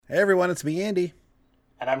Hey everyone, it's me, Andy.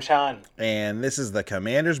 And I'm Sean. And this is the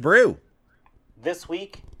Commander's Brew. This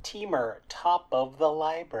week, Teamer, Top of the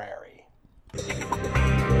Library.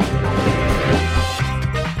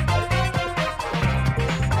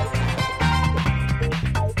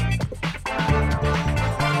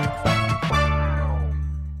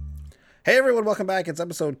 Hey everyone, welcome back. It's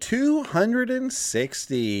episode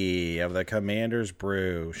 260 of the Commander's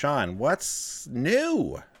Brew. Sean, what's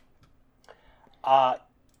new?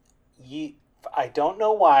 I don't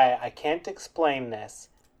know why, I can't explain this.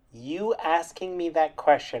 You asking me that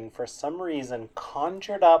question for some reason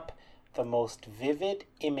conjured up the most vivid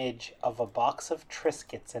image of a box of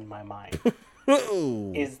Triscuits in my mind.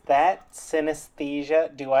 Is that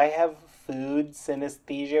synesthesia? Do I have food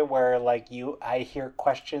synesthesia where I hear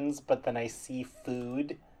questions but then I see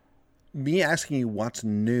food? Me asking you what's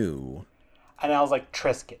new. And I was like,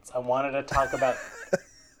 Triscuits. I wanted to talk about...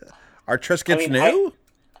 Are Triscuits new?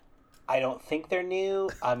 I don't think they're new.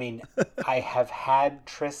 I mean, I have had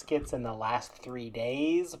Triscuits in the last 3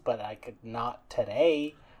 days, but I could not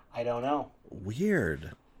today. I don't know.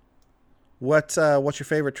 Weird. What's your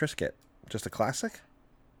favorite Triscuit? Just a classic?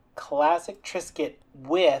 Classic Triscuit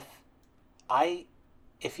with...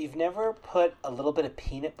 If you've never put a little bit of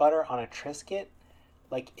peanut butter on a Triscuit,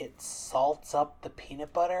 it salts up the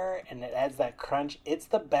peanut butter and it adds that crunch. It's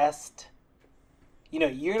the best. You know,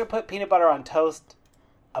 you're going to put peanut butter on toast,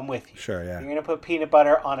 I'm with you. Sure, yeah. You're going to put peanut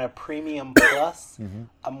butter on a Premium Plus,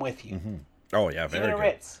 I'm with you. Mm-hmm. Oh, yeah, very Even a good.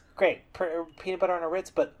 Ritz, great. Peanut butter on a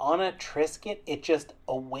Ritz, but on a Triscuit, it just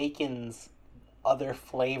awakens other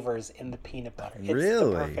flavors in the peanut butter.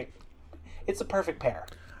 Really? It's a perfect pair.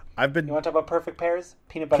 You want to talk about perfect pairs?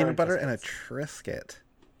 Peanut butter and a Triscuit.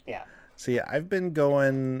 Yeah. See, I've been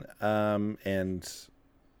going I've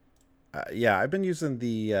been using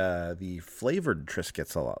the flavored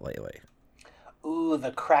Triscuits a lot lately. Ooh, the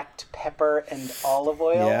cracked pepper and olive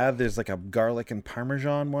oil. Yeah, there's a garlic and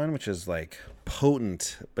Parmesan one, which is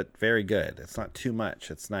potent but very good. It's not too much.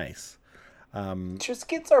 It's nice.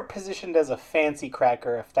 Triscuits are positioned as a fancy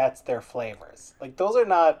cracker if that's their flavors. Those are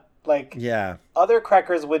not yeah. Other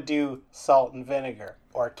crackers would do salt and vinegar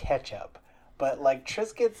or ketchup. But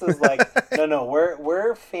Triscuits is no,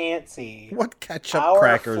 we're fancy. What ketchup Our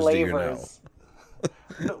crackers flavors, do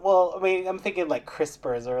you know? Well, I mean, I'm thinking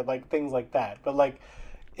Crispers or things like that. But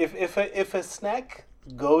if a snack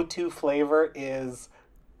go-to flavor is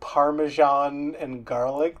Parmesan and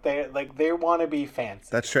garlic, they want to be fancy.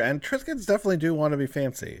 That's true, and Triscuits definitely do want to be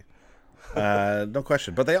fancy. No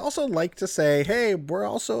question. But they also like to say, hey, we're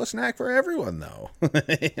also a snack for everyone, though.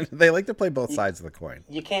 They like to play both sides of the coin.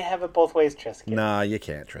 You can't have it both ways, Triscuit. Nah, you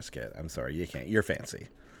can't, Triscuit. I'm sorry, you can't. You're fancy.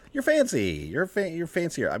 You're fancy. You're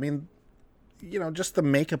fancier. I mean, just the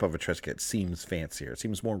makeup of a Triscuit seems fancier. It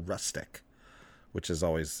seems more rustic, which is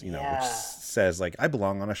always, which says, I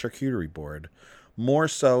belong on a charcuterie board, more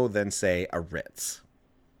so than, say, a Ritz.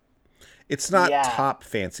 It's not top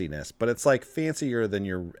fanciness, but it's fancier than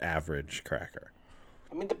your average cracker.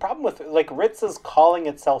 I mean, the problem with Ritz is calling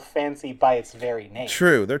itself fancy by its very name.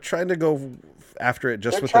 True, they're trying to go after it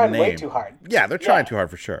just with the name. They're trying way too hard. Yeah, they're trying too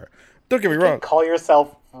hard for sure. Don't get me wrong. Call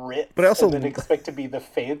yourself Ritz, but also, and then expect to be the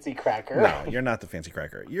fancy cracker. No, you're not the fancy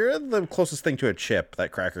cracker. You're the closest thing to a chip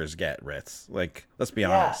that crackers get, Ritz. Let's be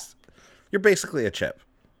honest. You're basically a chip.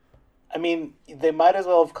 I mean, they might as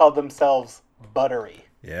well have called themselves Buttery.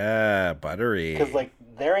 Yeah, Buttery. Because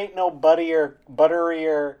there ain't no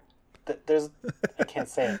butterier. There's I can't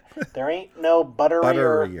say it. There ain't no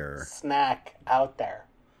butterier snack out there.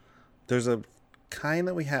 There's a kind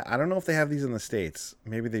that we have. I don't know if they have these in the States.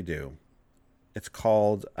 Maybe they do. It's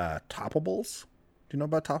called Toppables. Do you know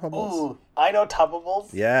about Toppables? Ooh, I know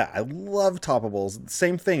Toppables. Yeah, I love Toppables.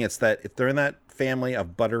 Same thing. It's that if they're in that family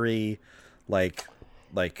of buttery, Ritz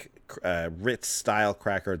style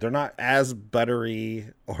cracker. They're not as buttery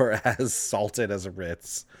or as salted as a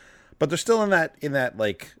Ritz, but they're still in that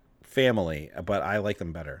family. But I like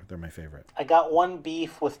them better. They're my favorite. I got one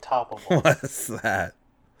beef with Toppables. What's that?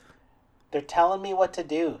 They're telling me what to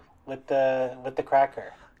do with the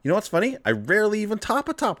cracker. You know what's funny? I rarely even top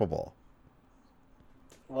a Toppable.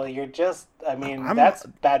 Well, that's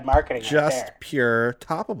bad marketing. Just right there. Pure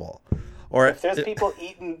Toppable. Or if there's people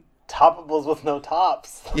eating Toppables with no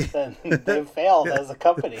tops, then they've failed as a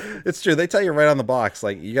company. It's true. They tell you right on the box,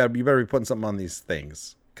 you better be putting something on these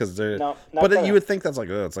things because they're. No, but you would think that's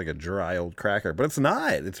it's like a dry old cracker, but it's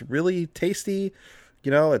not. It's really tasty.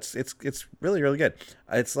 It's really really good.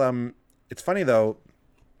 It's funny though.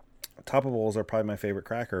 Toppables are probably my favorite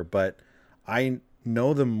cracker, but I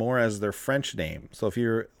know them more as their French name. So if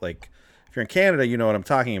you're in Canada, you know what I'm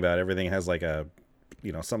talking about. Everything has a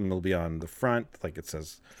something will be on the front, like it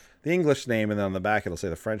says the English name, and then on the back it'll say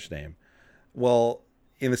the French name. Well,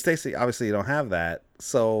 in the States, obviously you don't have that,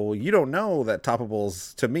 so you don't know that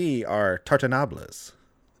Toppables to me are tartanables.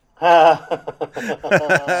 So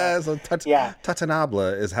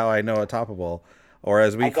tartanable is how I know a Toppable, or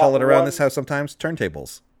as we call it around this house sometimes,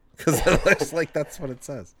 turntables, because it looks like that's what it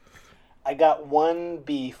says. I got one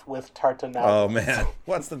beef with tartanables. Oh man,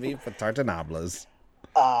 what's the beef with tartanables?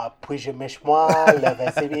 Puis-je-moi la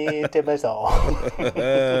vaisselle de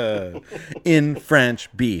maison. In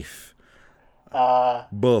French, beef.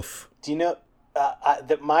 Bouf. Do you know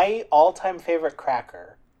that my all-time favorite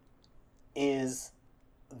cracker is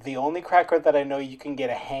the only cracker that I know you can get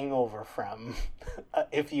a hangover from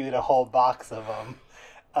if you eat a whole box of them.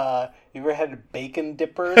 You ever had bacon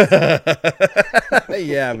dippers?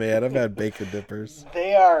 Yeah, man, I've had bacon dippers.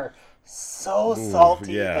 They are so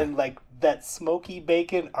salty and like that smoky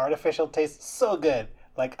bacon artificial taste, so good.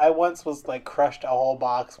 Like I once was like crushed a whole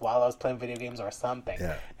box while I was playing video games or something,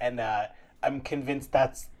 and I'm convinced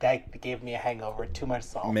that gave me a hangover. Too much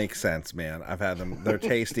salt. Makes sense, man. I've had them. They're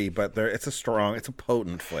tasty, but it's a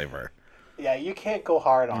potent flavor. Yeah, you can't go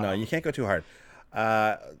hard on them. No, you can't go too hard.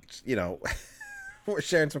 We're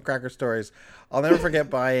sharing some cracker stories. I'll never forget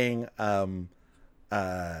buying,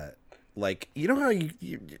 like, you know how you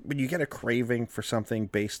when you get a craving for something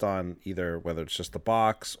based on either whether it's just the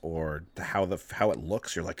box or how it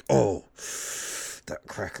looks, you're like, oh, that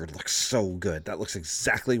cracker looks so good. That looks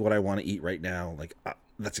exactly what I want to eat right now. Like,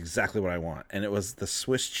 that's exactly what I want. And it was the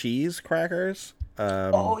Swiss cheese crackers.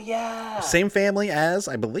 Oh yeah. Same family as,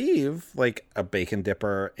 I believe, like a bacon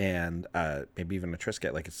dipper and maybe even a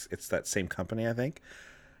Triscuit. Like it's that same company, I think.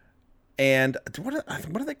 And what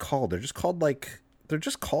are they called? They're just called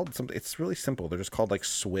something. It's really simple. They're just called like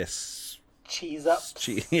Swiss cheese ups.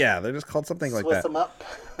 Yeah, they're just called something like that. Swiss them up.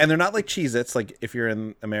 And they're not like Cheez-Its. Like if you're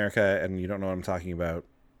in America and you don't know what I'm talking about,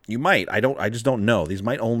 you might. I just don't know. These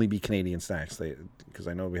might only be Canadian snacks. Because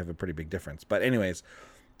I know we have a pretty big difference. But anyways,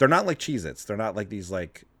 they're not like Cheez-Its. They're not like these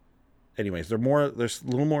like. Anyways, they're a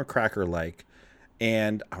little more cracker like.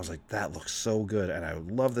 And I was like, that looks so good. And I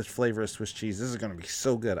love this flavor of Swiss cheese. This is going to be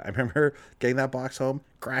so good. I remember getting that box home,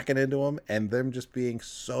 cracking into them, and them just being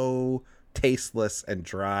so tasteless and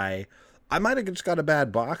dry. I might have just got a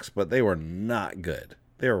bad box, but they were not good.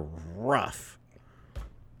 They were rough.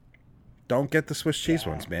 Don't get the Swiss cheese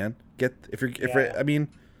ones, man. I mean,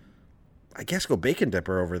 I guess go bacon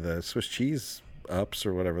dipper over the Swiss cheese ups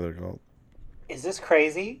or whatever they're called. Is this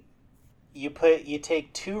crazy? You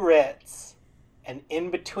take 2 Ritz, and in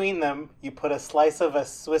between them you put a slice of a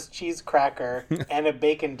Swiss cheese cracker and a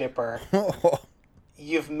bacon dipper.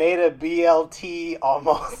 You've made a BLT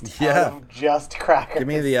almost out of just crackers. Give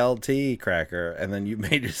me the LT cracker, and then you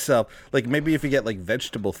made yourself, like, maybe if you get like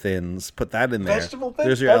vegetable thins, put that in there. Vegetable thins.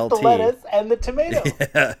 There's your LT. The lettuce and the tomato.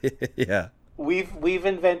 Yeah. We've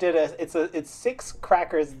invented it's 6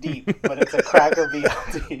 crackers deep, but it's a cracker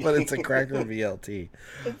BLT. But it's a cracker BLT.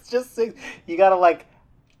 It's just 6. You gotta like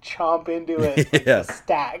chomp into it like a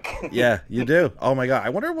stack. Yeah, you do. Oh my god! I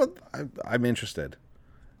wonder what I'm interested.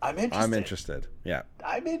 I'm interested. Yeah.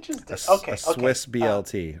 I'm interested. A Swiss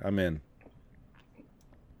BLT. I'm in.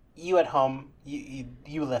 You at home,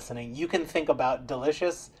 you listening, you can think about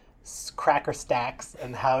delicious cracker stacks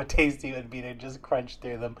and how tasty it would be to just crunch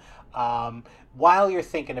through them. While you're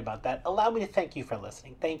thinking about that, allow me to thank you for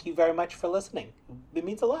listening. Thank you very much for listening. It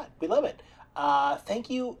means a lot. We love it. Thank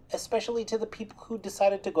you especially to the people who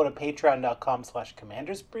decided to go to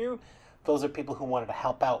patreon.com/commandersbrew. Those are people who wanted to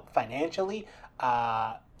help out financially.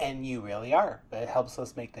 And you really are. It helps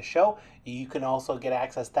us make the show. You can also get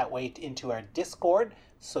access that way into our Discord,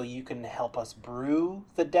 so you can help us brew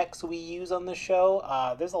the decks we use on the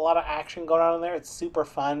show. There's a lot of action going on in there. It's super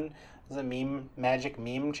fun. There's a magic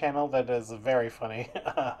meme channel that is very funny.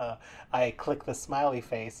 I click the smiley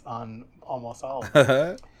face on almost all of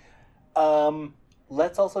them.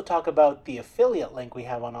 Let's also talk about the affiliate link we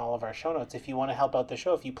have on all of our show notes. If you want to help out the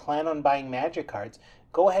show, if you plan on buying Magic cards,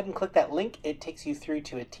 go ahead and click that link. It takes you through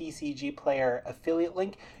to a TCG Player affiliate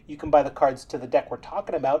link. You can buy the cards to the deck we're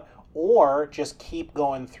talking about, or just keep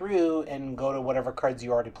going through and go to whatever cards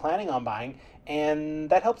you're already planning on buying, and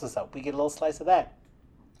that helps us out. We get a little slice of that.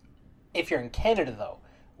 If you're in Canada, though,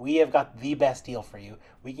 we have got the best deal for you.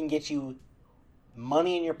 We can get you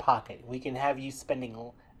money in your pocket. We can have you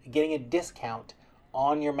getting a discount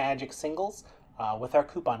on your Magic singles with our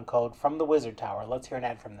coupon code from the Wizard Tower. Let's hear an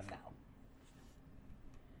ad from them now.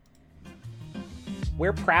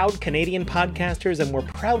 We're proud Canadian podcasters, and we're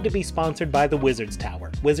proud to be sponsored by the Wizards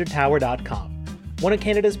Tower, wizardtower.com, one of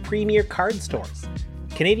Canada's premier card stores.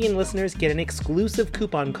 Canadian listeners get an exclusive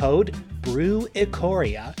coupon code, Brew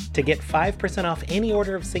Ikoria to get 5% off any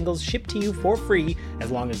order of singles shipped to you for free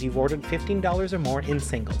as long as you've ordered $15 or more in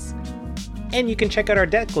singles. And you can check out our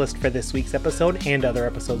deck list for this week's episode and other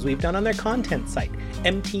episodes we've done on their content site,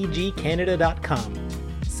 mtgcanada.com.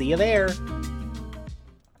 See you there.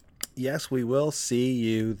 Yes, we will see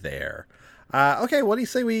you there. Okay, what do you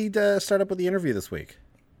say we start up with the interview this week?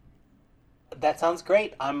 That sounds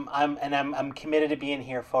great. I'm committed to being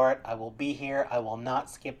here for it. I will be here. I will not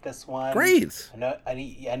skip this one. Great.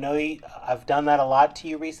 I know I've done that a lot to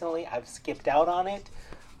you recently. I've skipped out on it.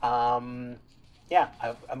 Yeah,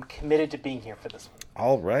 I'm committed to being here for this one.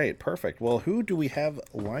 All right, perfect. Well, who do we have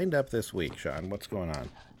lined up this week, Sean? What's going on?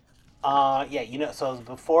 Yeah, so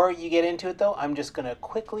before you get into it, though, I'm just going to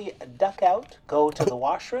quickly duck out, go to the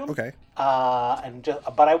washroom. Okay.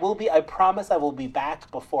 But I promise I will be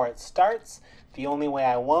back before it starts. The only way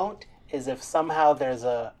I won't is if somehow there's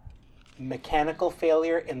a mechanical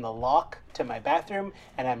failure in the lock to my bathroom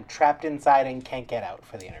and I'm trapped inside and can't get out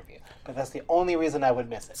for the interview. But that's the only reason I would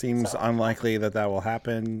miss it. Seems unlikely that will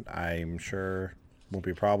happen. I'm sure won't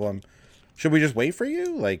be a problem. Should we just wait for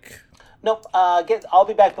you? Nope. I'll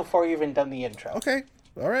be back before you've even done the intro. Okay.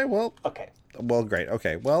 All right. Well. Okay. Well, great.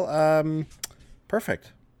 Okay. Well,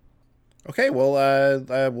 perfect. Okay. Well,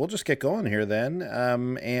 we'll just get going here then.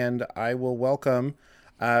 And I will welcome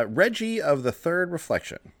Reggie of the Third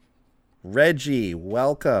Reflection. Reggie,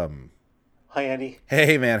 welcome. Hi, Andy.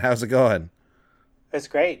 Hey, man. How's it going? It's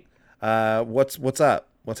great. What's up?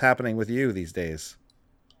 What's happening with you these days?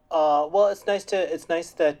 Well, it's nice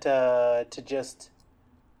that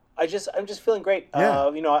I'm just feeling great. Yeah.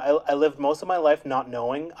 I lived most of my life not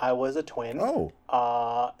knowing I was a twin. Oh.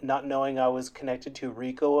 Not knowing I was connected to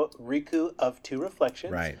Riku of Two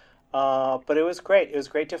Reflections. Right. But it was great. It was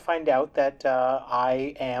great to find out that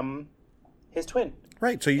I am his twin.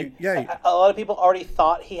 Right. So A lot of people already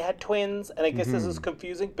thought he had twins, and I guess this is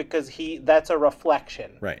confusing because that's a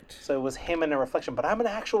reflection. Right. So it was him and a reflection, but I'm an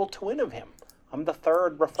actual twin of him. I'm the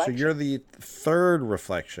third reflection. So you're the third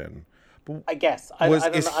reflection. I guess. I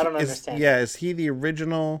don't understand. Yeah, is he the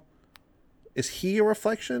original? Is he a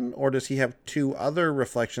reflection, or does he have two other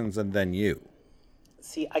reflections and then you?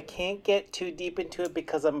 See, I can't get too deep into it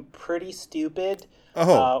because I'm pretty stupid.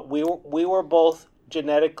 Oh. We were both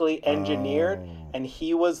genetically engineered, and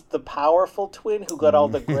he was the powerful twin who got all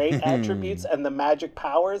the great attributes and the magic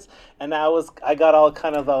powers, and I got all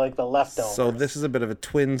kind of the leftovers. So this is a bit of a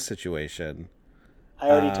twin situation. I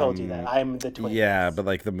already told you that. I'm the twin. Yeah, but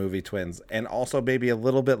like the movie Twins. And also maybe a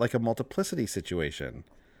little bit like a multiplicity situation.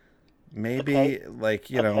 Maybe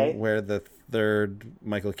where the third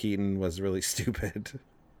Michael Keaton was really stupid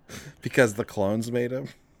because the clones made him.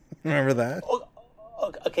 Remember that?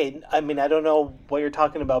 Okay, I mean, I don't know what you're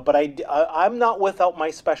talking about, but I'm not without my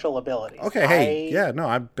special abilities. Okay,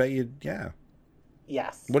 I bet you, yeah.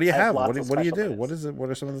 Yes. What do you have? What do you do? Abilities. What is it? What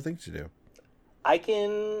are some of the things you do?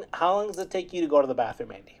 How long does it take you to go to the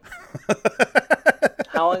bathroom, Andy?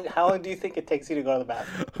 How long do you think it takes you to go to the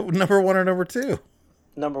bathroom? Number one or number two?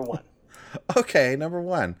 Number one. Okay, number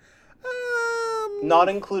one. Not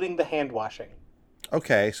including the hand washing.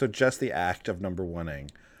 Okay, so just the act of number one-ing.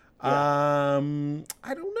 Yeah.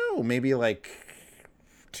 I don't know. Maybe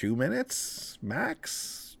 2 minutes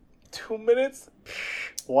max? 2 minutes?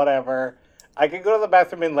 Whatever. I could go to the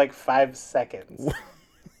bathroom in 5 seconds.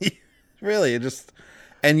 Really?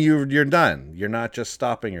 And you're done. You're not just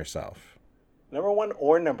stopping yourself. Number one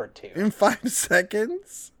or number two? In 5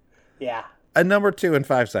 seconds? Yeah. A number two in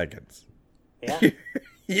 5 seconds. Yeah.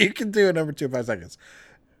 You can do a number two in 5 seconds.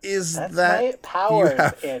 That's my powers,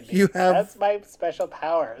 Andy. That's my special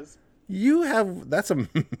powers. That's a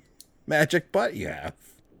magic butt you have.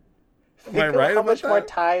 Think of how much more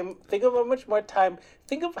time. Think of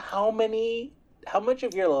how much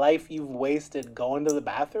of your life you've wasted going to the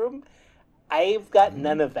bathroom. I've got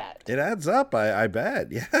none of that. It adds up, I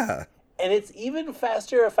bet. Yeah. And it's even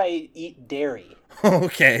faster if I eat dairy.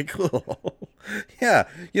 Okay, cool. Yeah,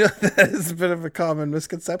 that is a bit of a common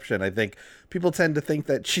misconception. I think people tend to think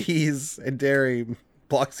that cheese and dairy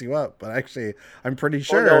blocks you up, but actually, I'm pretty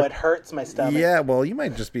sure. Oh, no, it hurts my stomach. Yeah, well, you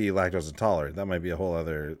might just be lactose intolerant. That might be a whole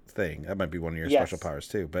other thing. That might be one of your special powers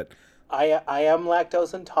too. But I am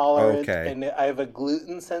lactose intolerant, okay. And I have a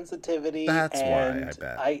gluten sensitivity. That's why, I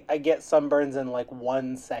bet. I get sunburns in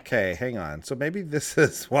 1 second. Okay, hang on. So maybe this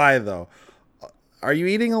is why, though. Are you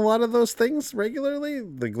eating a lot of those things regularly?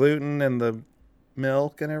 The gluten and the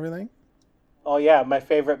milk and everything? Oh, yeah. My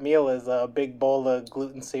favorite meal is a big bowl of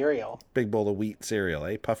gluten cereal. Big bowl of wheat cereal,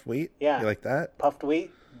 eh? Puffed wheat? Yeah. You like that? Puffed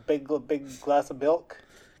wheat, big glass of milk.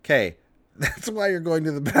 Okay. That's why you're going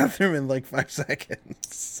to the bathroom in 5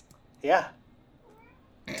 seconds. Yeah.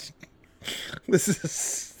 This is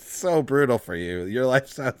so brutal for you. Your life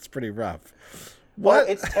sounds pretty rough. Well, What?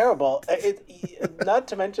 it's terrible. Not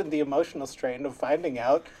to mention the emotional strain of finding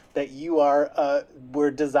out that you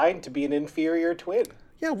were designed to be an inferior twin.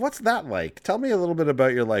 Yeah, what's that like? Tell me a little bit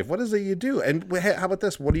about your life. What is it you do? And how about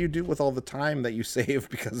this? What do you do with all the time that you save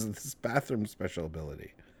because of this bathroom special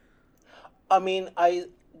ability? I mean,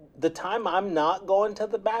 the time I'm not going to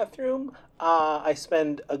the bathroom, I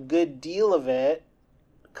spend a good deal of it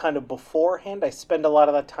kind of beforehand. I spend a lot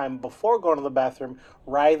of the time before going to the bathroom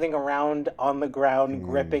writhing around on the ground,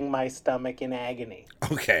 gripping my stomach in agony.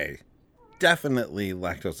 Okay. Definitely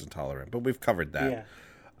lactose intolerant, but we've covered that.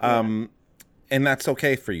 Yeah. And that's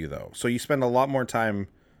okay for you, though. So you spend a lot more time,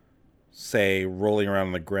 say, rolling around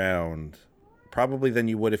on the ground, probably than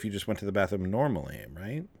you would if you just went to the bathroom normally,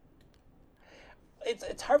 right?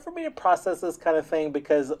 It's hard for me to process this kind of thing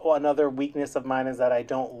because another weakness of mine is that I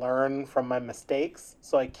don't learn from my mistakes,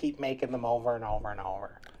 so I keep making them over and over and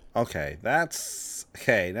over. Okay, that's...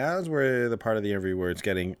 Okay, now's where the part of the interview where it's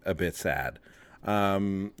getting a bit sad.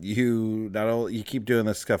 You keep doing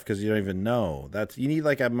this stuff because you don't even know. You need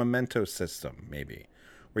like a memento system, maybe,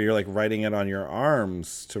 where you're like writing it on your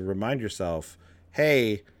arms to remind yourself,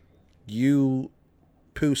 hey, you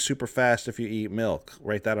poo super fast if you eat milk.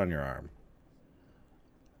 Write that on your arm.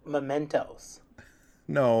 Mementos.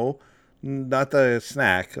 No, not the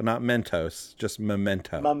snack, not Mentos, just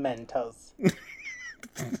memento. Mementos.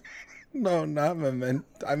 No, not memento.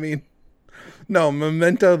 I mean, no,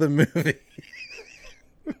 Memento the movie.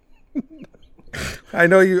 I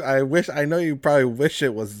know you probably wish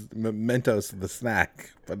it was Mentos the snack,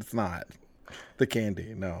 but it's not. The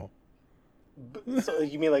candy, no. So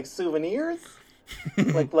you mean like souvenirs?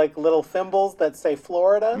 like little thimbles that say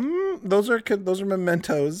Florida? Those are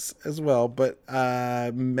mementos as well, but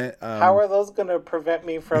how are those going to prevent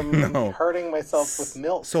me from hurting myself with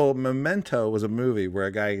milk? So Memento was a movie where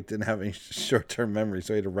a guy didn't have any short-term memory,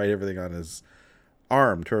 so he had to write everything on his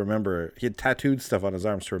arm to remember. He had tattooed stuff on his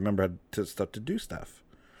arms to remember to do stuff.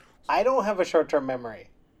 I don't have a short-term memory.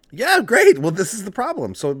 Yeah, great. Well, this is the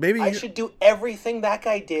problem. So maybe I should do everything that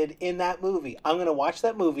guy did in that movie. I'm going to watch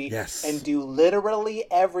that movie and do literally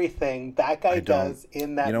everything that guy does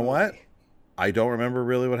in that movie. You know what? I don't remember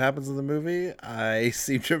really what happens in the movie. I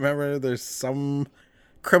seem to remember there's some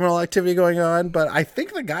criminal activity going on, but I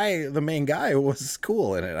think the main guy was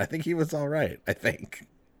cool in it. I think he was all right. I think.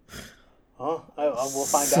 Oh, we'll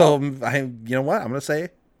find out. So, you know what? I'm going to say,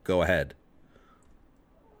 go ahead.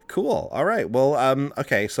 Cool. All right. Well,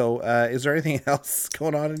 okay. So, is there anything else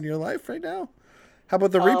going on in your life right now? How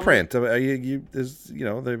about the reprint? Are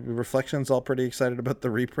the Reflections all pretty excited about the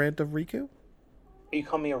reprint of Riku? You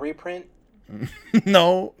call me a reprint?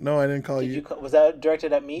 No, I didn't call you. Was that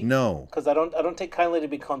directed at me? No. Because I don't take kindly to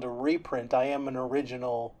be called a reprint. I am an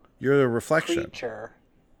original. You're a reflection. Creature.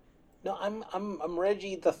 No, I'm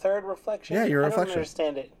Reggie the Third Reflection. Yeah, you're a I reflection. don't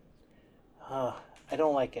understand it. I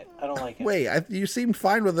don't like it. Wait, you seemed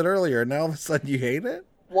fine with it earlier. Now all of a sudden you hate it?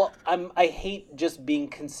 Well, I hate just being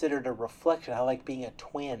considered a reflection. I like being a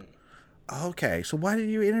twin. Okay, so why did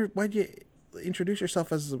you introduce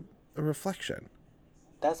yourself as a reflection?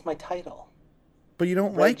 That's my title. But you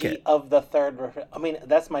don't Reggie like it. of the Third. I mean,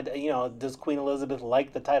 that's my. Does Queen Elizabeth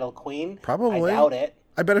like the title Queen? Probably. I doubt it.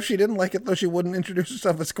 I bet if she didn't like it, though, she wouldn't introduce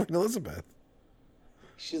herself as Queen Elizabeth.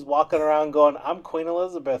 She's walking around going, "I'm Queen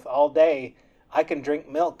Elizabeth all day. I can drink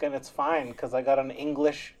milk and it's fine because I got an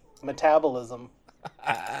English metabolism."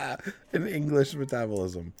 An English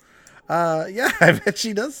metabolism. Yeah, I bet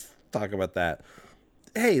she does talk about that.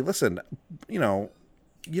 Hey, listen, you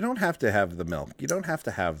don't have to have the milk. You don't have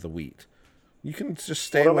to have the wheat. You can just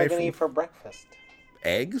stay away from... What am I going to eat for breakfast?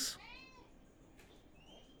 Eggs?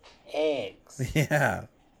 Eggs. Yeah.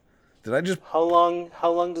 Did I just... How long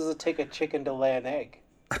does it take a chicken to lay an egg?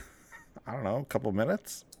 I don't know, a couple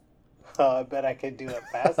minutes? Oh, I bet I could do it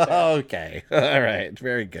faster. Okay. All right.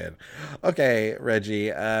 Very good. Okay,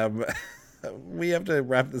 Reggie. We have to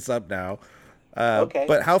wrap this up now. Okay.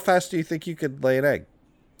 But how fast do you think you could lay an egg?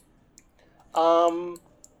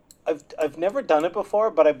 I've never done it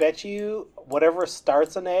before, but I bet you whatever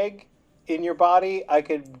starts an egg in your body, I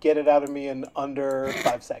could get it out of me in under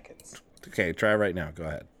 5 seconds. Okay, try right now. Go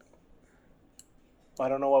ahead. I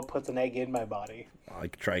don't know what puts an egg in my body. I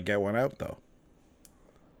could try to get one out, though.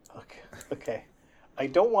 Okay. I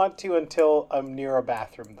don't want to until I'm near a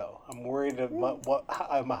bathroom, though. I'm worried about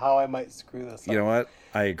how I might screw this up. You know what?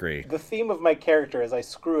 I agree. The theme of my character is I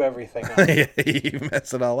screw everything up. You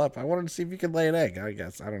mess it all up. I wanted to see if you could lay an egg, I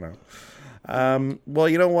guess. I don't know. Well,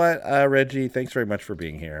 you know what, Reggie, thanks very much for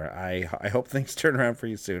being here. I hope things turn around for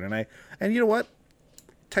you soon. And you know what?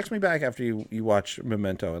 text me back after you watch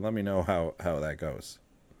Memento and let me know how that goes.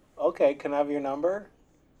 Okay, can I have your number?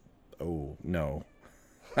 Oh, no.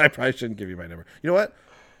 I probably shouldn't give you my number. You know what?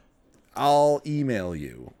 I'll email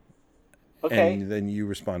you. Okay. And then you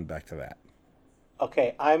respond back to that.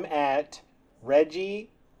 Okay, I'm at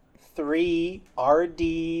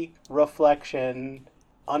Reggie3RD reflection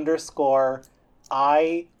 _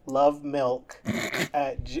 I love milk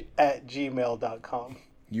at gmail.com.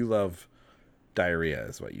 You love diarrhea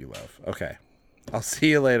is what you love. Okay. I'll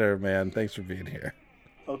see you later, man. Thanks for being here.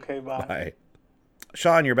 Okay, bye. Bye.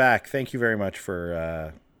 Sean, you're back. Thank you very much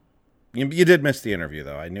for you did miss the interview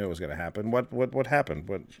though. I knew it was going to happen. What happened?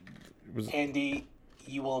 What was Andy,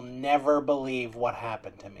 you will never believe what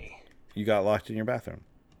happened to me. You got locked in your bathroom.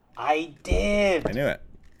 I did. I knew it.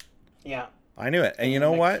 Yeah. I knew it. And you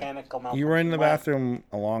know what? You were in the What? bathroom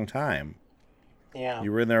a long time. Yeah.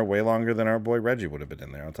 You were in there way longer than our boy Reggie would have been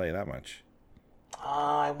in there. I'll tell you that much.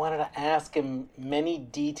 I wanted to ask him many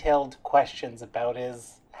detailed questions about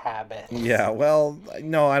his habits. Yeah, well,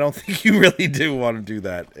 no, I don't think you really do want to do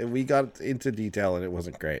that. We got into detail and it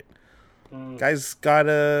wasn't great. Guy's got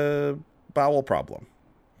a bowel problem.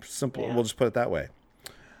 Simple. Yeah. We'll just put it that way.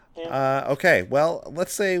 Yeah. Okay. Well,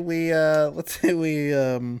 let's say we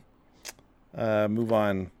move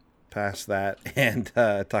on past that and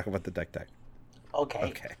talk about the deck. Okay.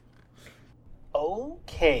 Okay.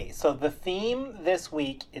 Okay, so the theme this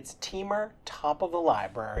week, it's Temur Top of the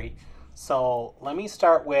Library. So let me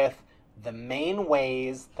start with the main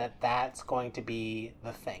ways that that's going to be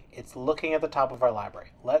the thing. It's looking at the top of our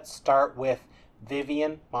library. Let's start with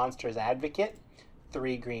Vivien, Monsters Advocate,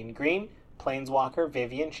 3 green, Planeswalker,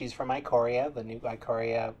 Vivien, she's from Ikoria, the new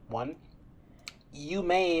Ikoria 1. You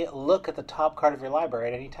may look at the top card of your library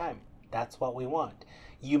at any time. That's what we want.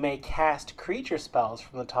 You may cast creature spells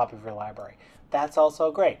from the top of your library. That's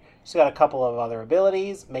also great. She's got a couple of other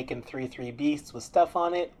abilities, making 3/3 beasts with stuff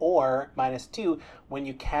on it, or -2, when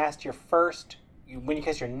you cast your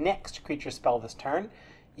next creature spell this turn,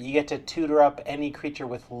 you get to tutor up any creature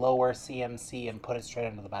with lower CMC and put it straight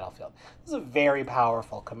into the battlefield. This is a very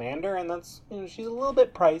powerful commander, and that's she's a little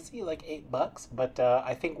bit pricey, like $8, but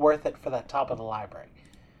I think worth it for that top of the library.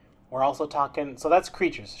 We're also talking, so that's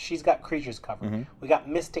creatures. She's got creatures covered. Mm-hmm. We got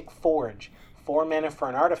Mystic Forge, 4 mana for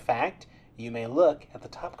an artifact. You may look at the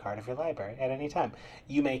top card of your library at any time.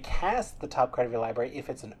 You may cast the top card of your library if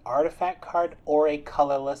it's an artifact card or a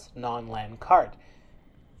colorless non-land card.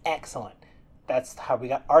 Excellent. That's how we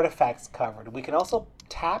got artifacts covered. We can also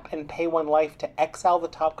tap and pay 1 life to exile the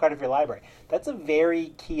top card of your library. That's a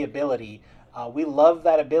very key ability. We love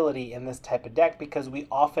that ability in this type of deck because we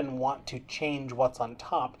often want to change what's on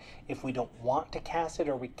top if we don't want to cast it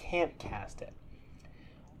or we can't cast it.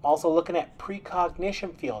 I'm also looking at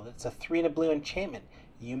Precognition Field. It's a 3 and a blue enchantment.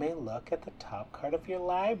 You may look at the top card of your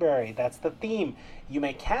library. That's the theme. You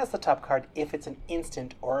may cast the top card if it's an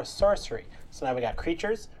instant or a sorcery. So now we got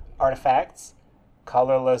creatures, artifacts,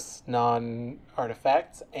 colorless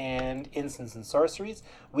non-artifacts, and instants and sorceries.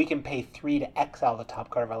 We can pay 3 to exile the top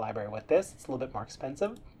card of our library with this. It's a little bit more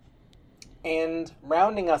expensive. And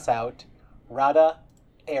rounding us out, Radha,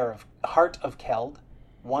 Heart of Keld,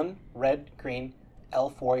 1 red-green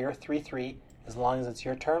elf warrior, 3/3. As long as it's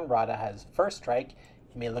your turn, Radha has first strike.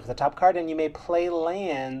 You may look at the top card and you may play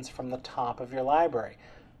lands from the top of your library.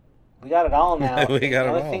 We got it all now. We got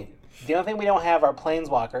it all. The only thing we don't have are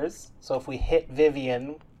planeswalkers. So if we hit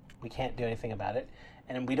Vivien, we can't do anything about it.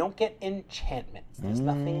 And we don't get enchantments. There's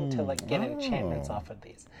nothing to get enchantments off of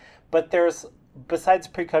these. But there's, besides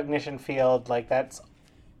Precognition Field, that's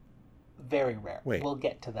very rare. Wait. We'll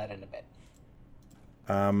get to that in a bit.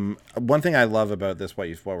 One thing I love about this, what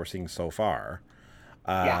we're seeing so far,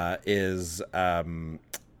 is that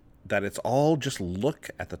it's all just look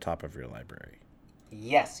at the top of your library.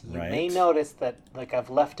 Yes, you Right. may notice that I've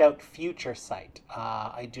left out Future Sight.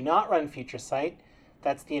 I do not run Future Sight.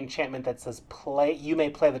 That's the enchantment that says play. You may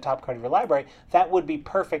play the top card of your library. That would be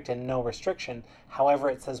perfect and no restriction. However,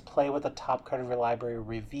 it says play with the top card of your library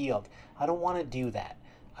revealed. I don't want to do that.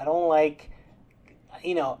 I don't like.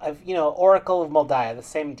 Oracle of Moldiah, the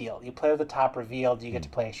same deal. You play with the top revealed, you get to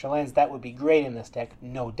play extra lands. That would be great in this deck,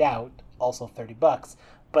 no doubt. Also $30,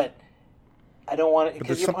 but I don't want it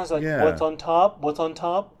because your opponent's like, what's on top? What's on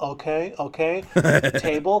top? Okay. The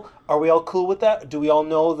table. Are we all cool with that? Do we all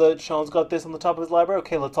know that Sean's got this on the top of his library?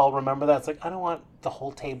 Okay, let's all remember that. It's like I don't want the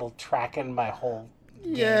whole table tracking my whole.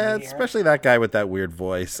 Yeah, especially that guy with that weird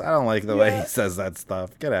voice. I don't like the way he says that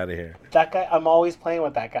stuff. Get out of here. That guy, I'm always playing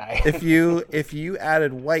with that guy. if you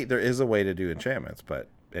added white, there is a way to do enchantments, but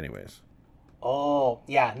anyways. Oh,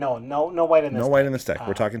 yeah, no white in this deck. No white in this deck.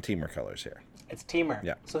 We're talking Temur colors here. It's Temur.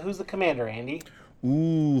 Yeah. So who's the commander, Andy?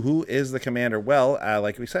 Ooh, who is the commander? Well,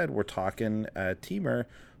 like we said, we're talking Temur.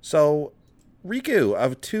 So, Riku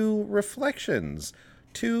of 2 reflections.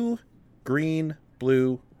 2 green,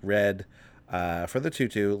 blue, red for the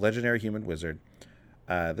 2/2 legendary human wizard.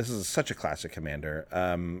 This is such a classic commander.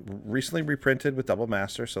 Recently reprinted with Double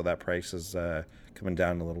Master, so that price is coming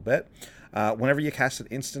down a little bit. Whenever you cast an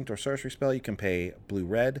instant or sorcery spell, you can pay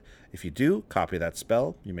blue-red. If you do, copy that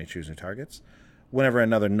spell. You may choose new targets. Whenever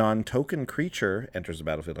another non-token creature enters the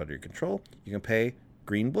battlefield under your control, you can pay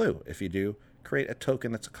green-blue. If you do, create a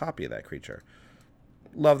token that's a copy of that creature.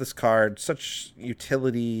 Love this card. Such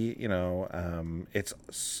utility,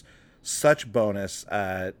 it's such bonus.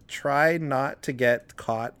 Try not to get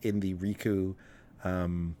caught in the Riku, I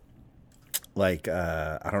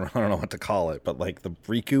don't know what to call it, but like the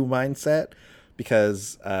Riku mindset,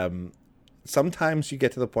 because sometimes you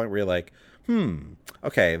get to the point where you're like,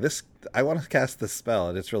 okay, I want to cast this spell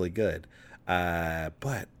and it's really good,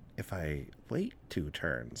 but if I wait 2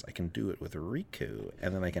 turns, I can do it with Riku,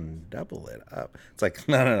 and then I can double it up. It's like,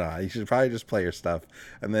 no. You should probably just play your stuff,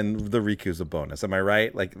 and then the Riku's a bonus. Am I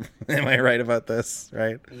right? Like, am I right about this?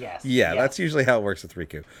 Right? Yes. Yeah, that's usually how it works with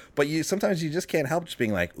Riku. But sometimes you just can't help just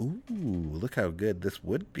being like, ooh, look how good this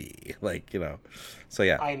would be. Like, So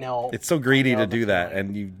yeah, I know. It's so greedy to do that,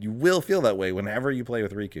 and you will feel that way whenever you play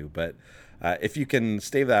with Riku. But if you can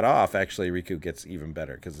stave that off, actually, Riku gets even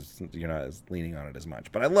better because you're not as leaning on it as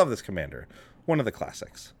much. But I love this commander. One of the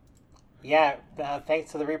classics. Yeah,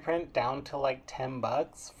 thanks to the reprint, down to like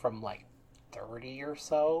 $10 from like 30 or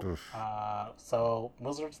so. So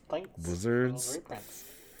Wizards, thanks. Wizards, reprints.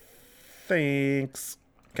 Thanks.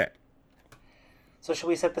 Okay. So should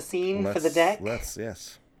we set the scene for the deck?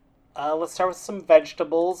 Yes. Let's start with some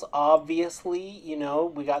vegetables. Obviously,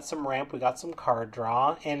 we got some ramp, we got some card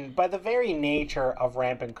draw, and by the very nature of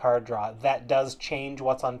ramp and card draw, that does change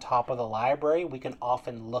what's on top of the library. We can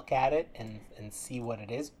often look at it and see what it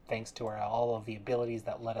is, thanks to all of the abilities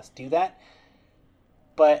that let us do that.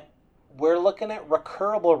 But we're looking at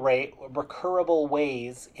recurable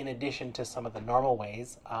ways in addition to some of the normal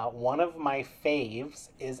ways. One of my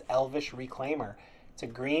faves is Elvish Reclaimer. It's a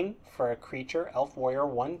green for a creature, Elf Warrior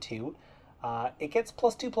 1/2. It gets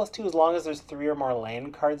 +2/+2 as long as there's 3 or more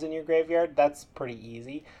land cards in your graveyard. That's pretty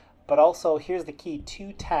easy. But also, here's the key.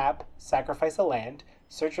 2 tap, sacrifice a land,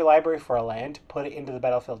 search your library for a land, put it into the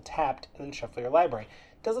battlefield tapped, and then shuffle your library.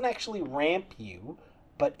 It doesn't actually ramp you,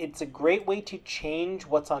 but it's a great way to change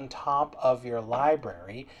what's on top of your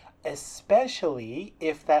library, especially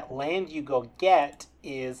if that land you go get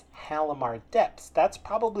is Halimar Depths. That's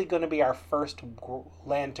probably going to be our first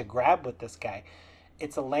land to grab with this guy.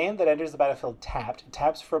 It's a land that enters the battlefield tapped. It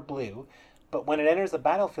taps for blue, but when it enters the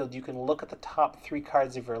battlefield, you can look at the top 3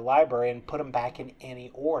 cards of your library and put them back in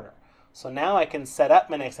any order. So now I can set up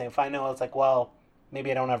my next thing. If I know it's like, well, maybe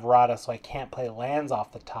I don't have Rada, so I can't play lands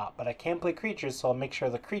off the top, but I can play creatures, so I'll make sure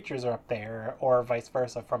the creatures are up there, or vice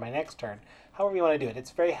versa for my next turn. However you want to do it.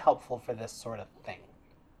 It's very helpful for this sort of thing.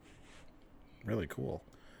 Really cool.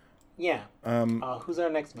 Yeah. Who's our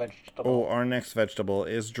next vegetable? Oh, our next vegetable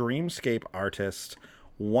is Dreamscape Artist.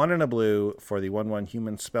 1 and a blue for the 1/1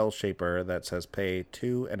 human spell shaper that says pay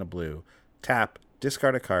 2 and a blue. Tap,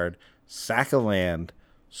 discard a card, sack a land,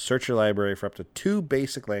 search your library for up to 2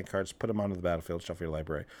 basic land cards, put them onto the battlefield, shuffle your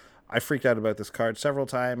library. I freaked out about this card several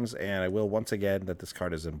times, and I will once again that this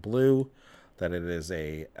card is in blue, that it is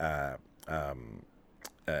a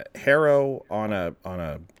harrow on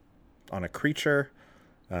a creature.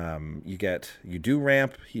 You do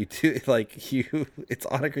ramp, it's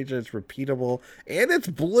on a creature, it's repeatable, and it's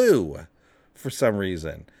blue for some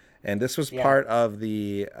reason. And this was part of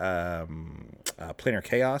the Planar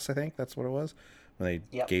Chaos, I think that's what it was, when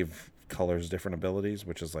they gave colors different abilities,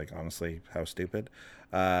 which is like, honestly, how stupid.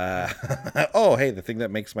 Oh, hey, the thing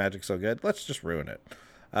that makes Magic so good, let's just ruin it.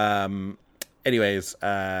 Anyways, so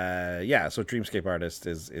Dreamscape Artist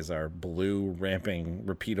is our blue ramping,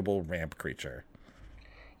 repeatable ramp creature.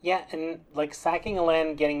 Yeah, and like sacking a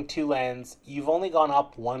land, getting 2 lands, you've only gone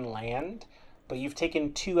up 1 land, but you've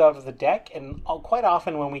taken 2 out of the deck, and quite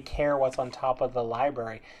often when we care what's on top of the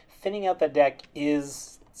library, thinning out the deck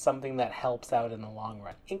is something that helps out in the long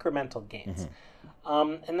run. Incremental gains.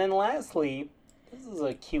 And then lastly, this is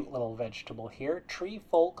a cute little vegetable here,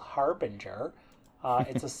 Treefolk Harbinger.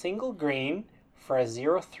 It's a single green for a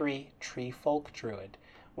 0/3 Treefolk Druid.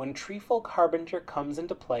 When Treefolk Harbinger comes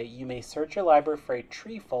into play, you may search your library for a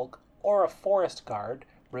Treefolk or a Forest card,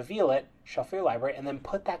 reveal it, shuffle your library, and then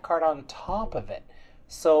put that card on top of it.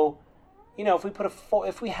 So,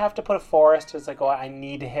 if we have to put a Forest, it's like, oh, I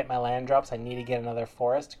need to hit my land drops, I need to get another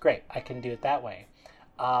Forest. Great, I can do it that way.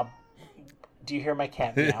 Do you hear my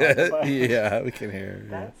cat meow? Yeah, we can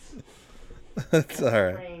hear. That's all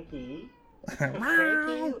right. Frankie.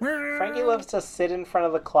 Frankie loves to sit in front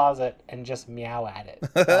of the closet and just meow at it.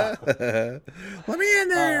 Let me in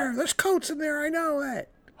there. There's coats in there. I know it.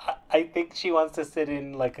 I think she wants to sit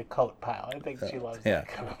in like a coat pile. I think she loves that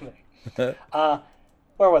kind of thing.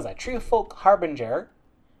 Where was I? Tree Folk Harbinger.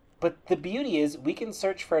 But the beauty is we can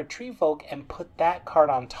search for a Tree Folk and put that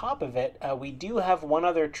card on top of it. We do have one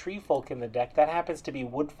other Tree Folk in the deck. That happens to be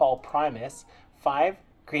Woodfall Primus. 5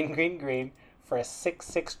 green for a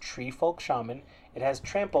 6/6 Tree Folk Shaman. It has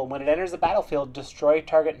Trample. When it enters the battlefield, destroy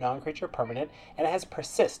target non-creature permanent. And it has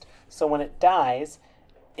Persist. So when it dies,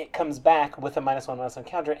 it comes back with a -1/-1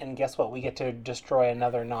 counter. And guess what? We get to destroy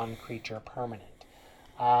another non-creature permanent.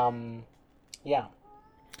 Yeah.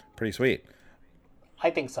 Pretty sweet. I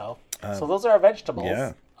think so. So those are our vegetables.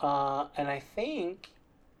 Yeah. And I think,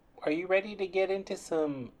 are you ready to get into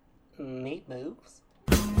some neat moves?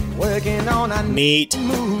 Working on a Neat.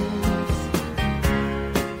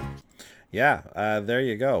 Yeah, there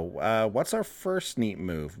you go. What's our first neat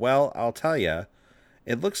move? Well, I'll tell you.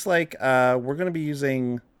 It looks like we're going to be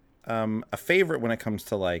using a favorite when it comes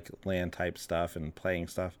to like land type stuff and playing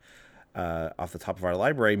stuff off the top of our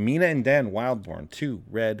library. Mina and Den Wildborn, 2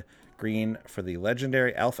 red, green for the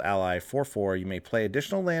legendary elf ally 4/4. You may play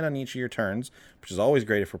additional land on each of your turns, which is always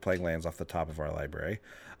great if we're playing lands off the top of our library.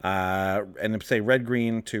 And say red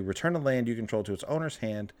green to return a land you control to its owner's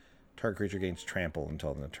hand. Target creature gains trample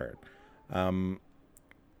until the turn.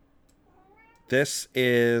 This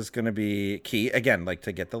is going to be key again, like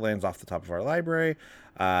to get the lands off the top of our library.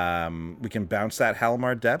 We can bounce that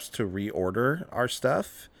Halimar Depths to reorder our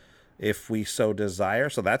stuff if we so desire.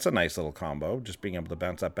 So that's a nice little combo, just being able to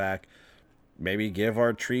bounce that back. Maybe give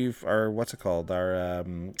our tree, or what's it called, our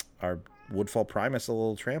Woodfall Primus a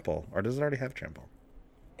little trample. Or does it already have trample?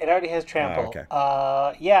 It already has trample. Okay.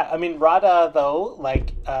 Yeah, I mean, Rada, though,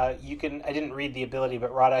 like, you can, I didn't read the ability,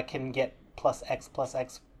 but Rada can get +X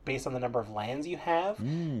based on the number of lands you have.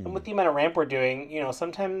 And with the amount of ramp we're doing, you know,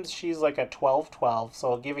 sometimes she's like a 12/12,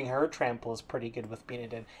 so giving her trample is pretty good with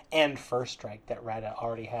Benedin and First Strike that Rada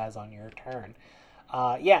already has on your turn.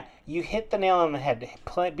 Yeah, you hit the nail on the head.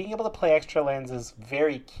 Being able to play extra lands is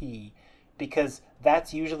very key because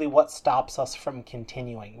that's usually what stops us from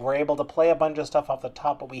continuing. We're able to play a bunch of stuff off the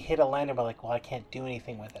top, but we hit a land and we're like, well, I can't do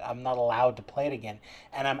anything with it. I'm not allowed to play it again.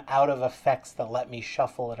 And I'm out of effects that let me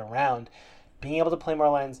shuffle it around. Being able to play more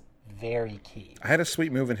lands, very key. I had a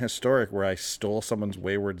sweet move in Historic where I stole someone's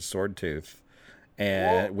Wayward Swordtooth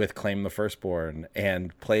and with Claim the Firstborn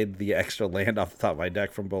and played the extra land off the top of my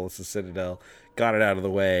deck from Bolas' Citadel, got it out of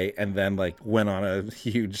the way, and then like went on a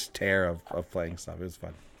huge tear of playing stuff. It was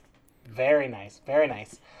fun. Very nice, very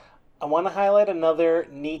nice. I want to highlight another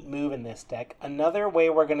neat move in this deck. Another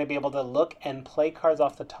way we're going to be able to look and play cards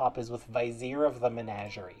off the top is with Vizier of the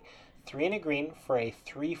Menagerie. 3 and a green for a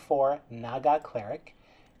 3/4 Naga Cleric.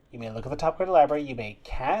 You may look at the top card of the library. You may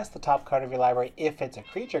cast the top card of your library if it's a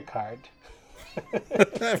creature card.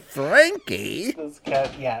 Frankie? This cat,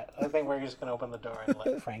 yeah, I think we're just going to open the door and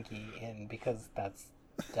let Frankie in because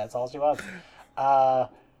that's all she wants.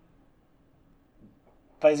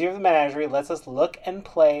 Vizier of the Menagerie lets us look at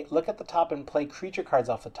the top and play creature cards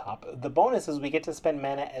off the top. The bonus is we get to spend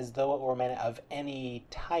mana as though it were mana of any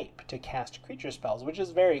type to cast creature spells, which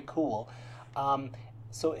is very cool.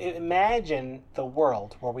 So imagine the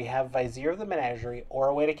world where we have Vizier of the Menagerie or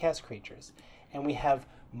a way to cast creatures, and we have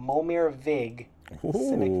Momir Vig,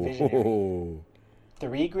 Simic Visionary.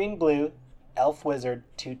 3 green-blue, Elf Wizard,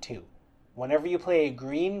 2/2. Whenever you play a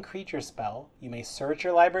green creature spell, you may search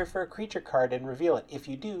your library for a creature card and reveal it. If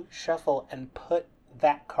you do, shuffle and put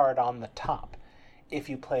that card on the top. If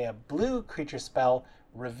you play a blue creature spell,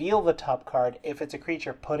 reveal the top card. If it's a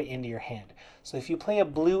creature, put it into your hand. So if you play a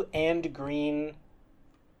blue and green,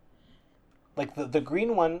 like the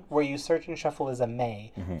green one where you search and shuffle is a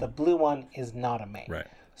May, the blue one is not a May. Right.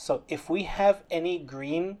 So if we have any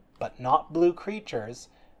green but not blue creatures,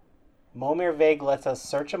 Momir Vague lets us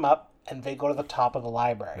search them up, and they go to the top of the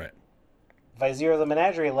library. Right. Vizier of the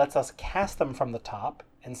Menagerie lets us cast them from the top,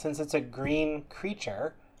 and since it's a green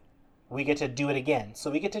creature, we get to do it again. So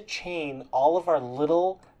we get to chain all of our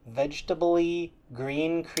little vegetable-y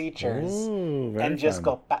green creatures and just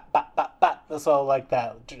go bat, bat, bat, bat. So like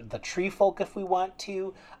that, the tree folk if we want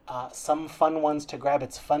to. Some fun ones to grab.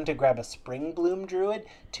 It's fun to grab a Spring Bloom Druid,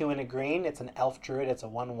 2 and a green. It's an elf druid. It's a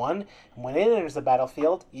 1/1. And when it enters the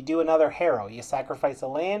battlefield, you do another Harrow. You sacrifice a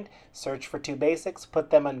land, search for 2 basics, put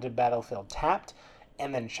them into battlefield tapped,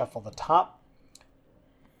 and then shuffle the top.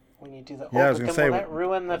 When you do the I was gonna say, will that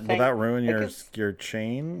ruin the thing? Will that ruin your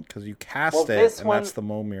chain? Because you cast it, and that's the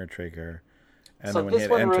Momir trigger. And So then when this it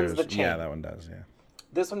one ruins enters, the chain. yeah, that one does, yeah.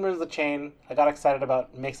 This one ruins the chain. I got excited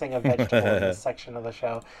about mixing a vegetable in this section of the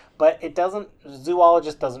show. But it doesn't,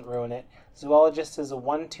 Zoologist doesn't ruin it. Zoologist is a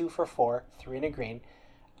 1/2 for 4, 3 and a green.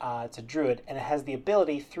 It's a druid, and it has the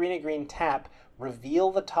ability, 3 and a green tap,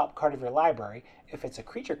 reveal the top card of your library. If it's a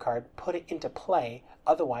creature card, put it into play.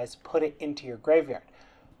 Otherwise, put it into your graveyard.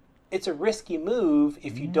 It's a risky move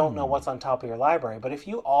if you don't know what's on top of your library. But if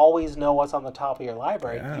you always know what's on the top of your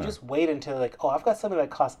library, you just wait until like, oh, I've got something that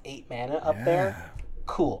costs 8 mana up there.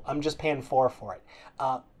 Cool. I'm just paying 4 for it.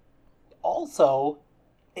 Also,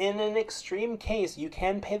 in an extreme case, you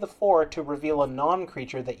can pay the 4 to reveal a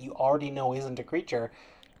non-creature that you already know isn't a creature,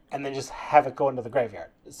 and then just have it go into the graveyard.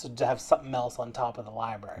 So to have something else on top of the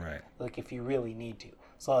library. Right. Like if you really need to.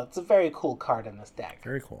 So it's a very cool card in this deck.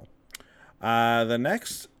 Very cool. The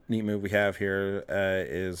next neat move we have here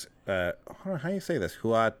is I don't know how you say this.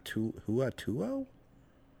 Huatuo?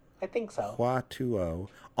 I think so. Huatuo.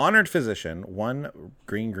 Honored Physician. 1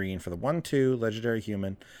 green for the 1/2 legendary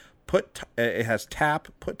human. It has tap.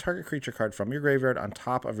 Put target creature card from your graveyard on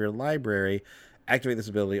top of your library. Activate this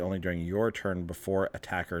ability only during your turn before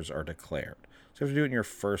attackers are declared. So you have to do it in your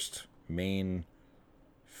first main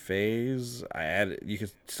phase. You can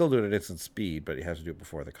still do it at instant speed, but you have to do it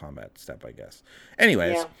before the combat step, I guess.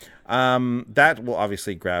 Anyways, that will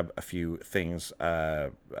obviously grab a few things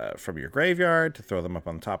from your graveyard to throw them up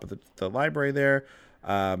on top of the library there.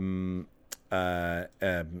 Brutalizer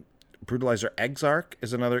Exarch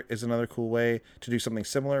is another cool way to do something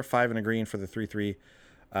similar. 5 and a green for the 3/3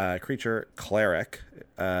 creature Cleric.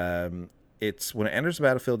 It's when it enters the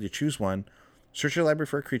battlefield, you choose one. Search your library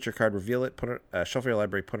for a creature card, reveal it, shuffle your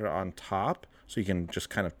library, put it on top, so you can just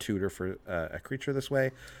kind of tutor for a creature this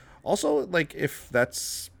way. Also, like if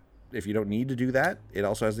you don't need to do that, it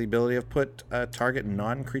also has the ability of put a target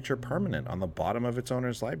non-creature permanent on the bottom of its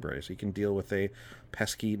owner's library, so you can deal with a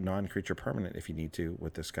pesky non-creature permanent if you need to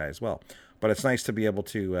with this guy as well. But it's nice to be able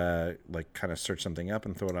to kind of search something up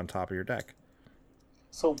and throw it on top of your deck.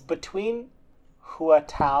 So between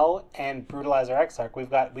Huatao and Brutalizer Exarch, we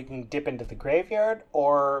can dip into the graveyard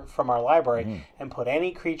or from our library and put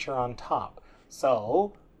any creature on top.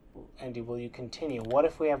 So, Andy, will you continue? What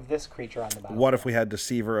if we have this creature on the battlefield? What if we had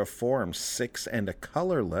Deceiver of Form, 6 and a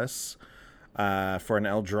colorless for an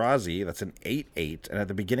Eldrazi? That's an 8/8, and at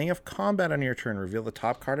the beginning of combat on your turn, reveal the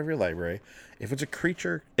top card of your library. If a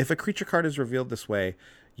creature card is revealed this way,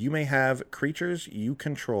 you may have creatures you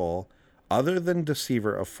control other than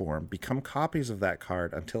Deceiver of Form become copies of that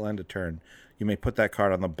card until end of turn. You may put that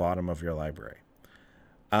card on the bottom of your library.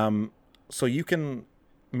 So you can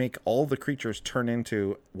make all the creatures turn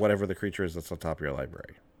into whatever the creature is that's on top of your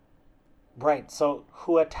library. Right, so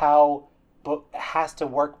Huatao has to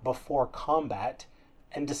work before combat,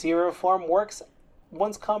 and Deceiver of Form works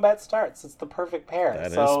once combat starts. It's the perfect pair.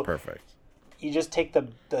 That is perfect. You just take the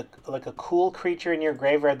like a cool creature in your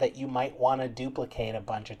graveyard that you might want to duplicate a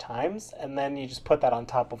bunch of times, and then you just put that on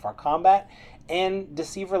top of our combat. And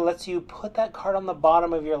Deceiver lets you put that card on the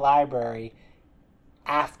bottom of your library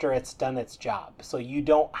after it's done its job. So you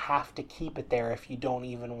don't have to keep it there if you don't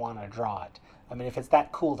even want to draw it. I mean, if it's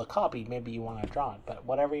that cool to copy, maybe you want to draw it, but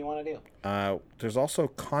whatever you want to do. There's also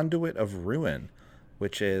Conduit of Ruin,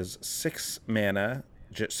 which is 6 mana,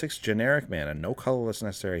 6 generic mana, no colorless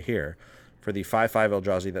necessary here, for the 5/5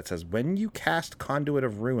 Eldrazi that says, when you cast Conduit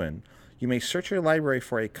of Ruin, you may search your library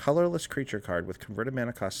for a colorless creature card with converted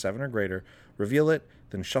mana cost 7 or greater, reveal it,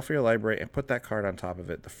 then shuffle your library and put that card on top of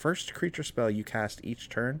it. The first creature spell you cast each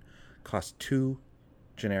turn costs 2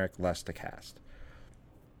 generic less to cast.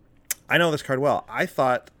 I know this card well. I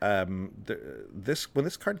thought when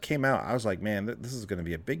this card came out, I was like, man, this is going to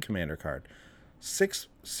be a big commander card. Six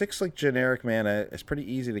like generic mana is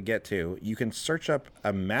pretty easy to get to. You can search up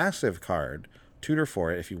a massive card, tutor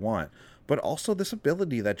for it if you want, but also this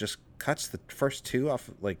ability that just cuts the first 2 off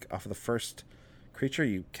of the first creature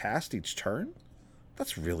you cast each turn.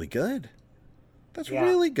 That's really good. That's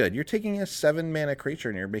really good. You're taking a 7 mana creature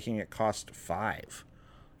and you're making it cost 5.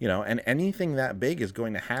 And anything that big is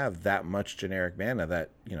going to have that much generic mana that,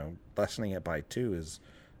 lessening it by 2 is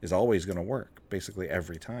always going to work basically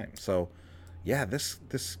every time. So yeah, this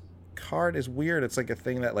card is weird. It's like a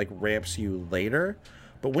thing that like ramps you later,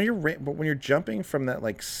 but when you're jumping from that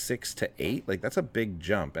like 6 to 8, like that's a big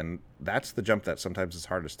jump, and that's the jump that sometimes is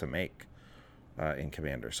hardest to make in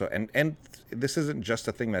Commander. So and this isn't just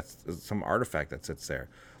a thing that's some artifact that sits there.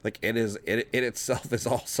 Like it itself is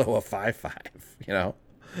also a 5/5. Yeah.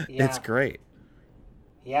 It's great.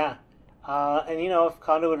 Yeah. And if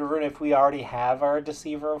Conduit of Ruin, if we already have our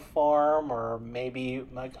Deceiver of Form, or maybe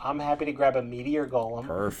like I'm happy to grab a Meteor Golem.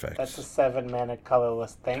 Perfect. That's a 7 mana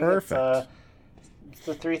colorless thing. Perfect. It's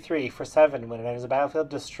the 3/3 for 7. When it enters the battlefield,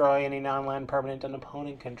 destroy any non-land permanent an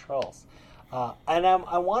opponent controls. And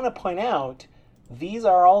I want to point out, these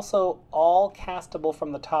are also all castable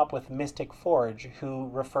from the top with Mystic Forge, who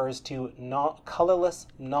refers to colorless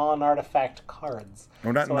non-artifact cards.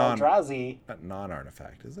 Or not so Eldrazi, not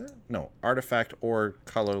non-artifact, is it? No, artifact or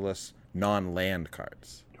colorless non-land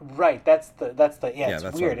cards. right? That's the it's that's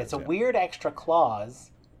weird. what it It's is, a yeah. weird extra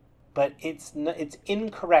clause, but it's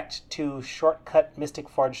incorrect to shortcut Mystic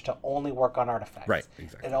Forge to only work on artifacts. Right,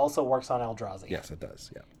 exactly. It also works on Eldrazi. Yes, it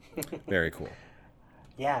does. Yeah, very cool.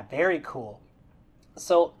 Yeah, very cool.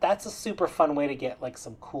 So that's a super fun way to get like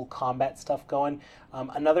some cool combat stuff going.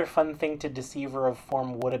 Another fun thing to Deceiver of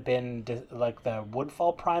Form would have been like the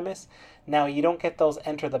Woodfall Primus. Now you don't get those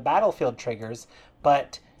enter the battlefield triggers,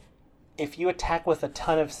 but if you attack with a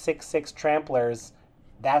ton of 6/6 tramplers,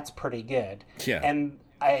 that's pretty good. Yeah. And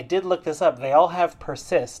I did look this up. They all have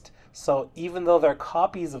persist. So even though they're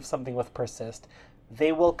copies of something with persist,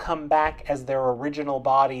 they will come back as their original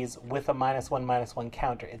bodies with a -1/-1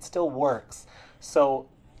 counter. It still works. So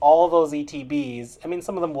all those ETBs, I mean,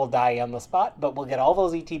 some of them will die on the spot, but we'll get all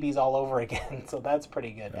those ETBs all over again. So that's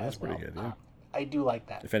pretty good. That's pretty good, yeah. I do like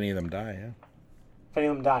that. If any of them die, yeah. If any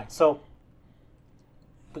of them die. So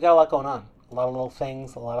we got a lot going on. A lot of little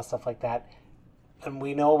things, a lot of stuff like that. And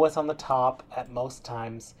we know what's on the top at most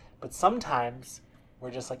times. But sometimes we're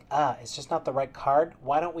just like, it's just not the right card.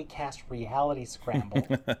 Why don't we cast Reality Scramble?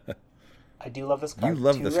 I do love this card. You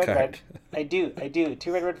love 2 this red, card. Red. I do.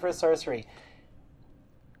 2 red for a sorcery.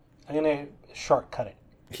 I'm going to shortcut it.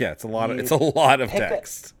 Yeah, it's a lot of pick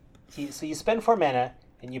text. So you spend 4 mana,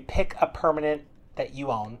 and you pick a permanent that you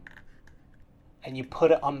own, and you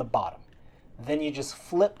put it on the bottom. Then you just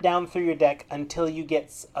flip down through your deck until you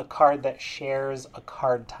get a card that shares a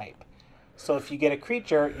card type. So if you get a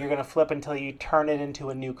creature, you're going to flip until you turn it into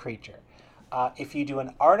a new creature. If you do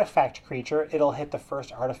an artifact creature, it'll hit the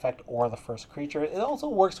first artifact or the first creature. It also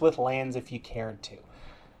works with lands if you cared to.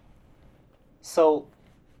 So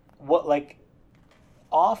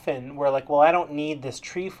often we're like, well, I don't need this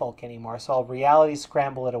Tree Folk anymore, so I'll Reality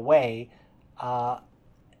Scramble it away.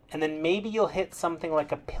 And then maybe you'll hit something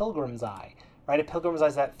like a Pilgrim's Eye, right? A Pilgrim's Eye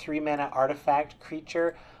is that 3-mana artifact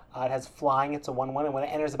creature. It has flying, it's a 1/1, and when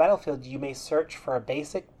it enters the battlefield, you may search for a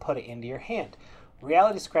basic, put it into your hand.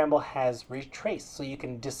 Reality Scramble has Retrace, so you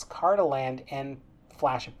can discard a land and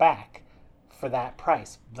flash it back for that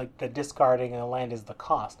price. Like the discarding a land is the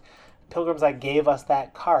cost. Pilgrim's Eye gave us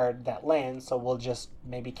that card, that land, so we'll just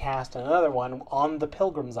maybe cast another one on the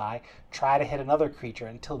Pilgrim's Eye, try to hit another creature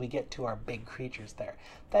until we get to our big creatures there.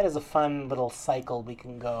 That is a fun little cycle we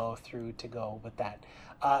can go through to go with that.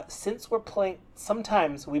 Since we're playing,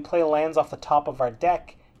 sometimes we play lands off the top of our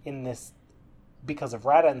deck in this because of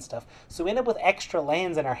Rata and stuff, so we end up with extra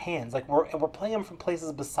lands in our hands. Like we're playing them from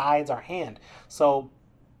places besides our hand. So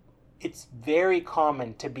it's very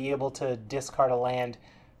common to be able to discard a land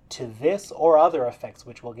to this or other effects,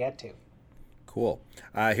 which we'll get to. Cool.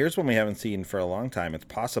 Here's one we haven't seen for a long time. It's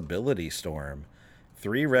Possibility Storm.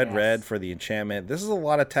 3 red for the enchantment. This is a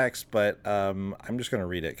lot of text, but I'm just going to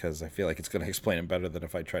read it because I feel like it's going to explain it better than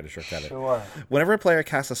if I try to shortcut it. Sure. Whenever a player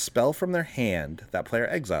casts a spell from their hand, that player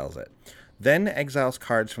exiles it. Then exiles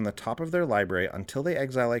cards from the top of their library until they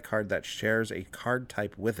exile a card that shares a card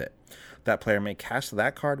type with it. That player may cast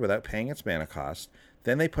that card without paying its mana cost.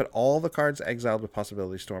 Then they put all the cards exiled with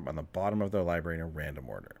Possibility Storm on the bottom of their library in a random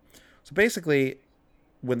order. So basically,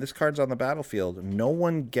 when this card's on the battlefield, no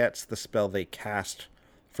one gets the spell they cast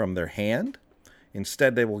from their hand.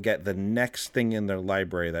 Instead, they will get the next thing in their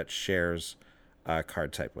library that shares a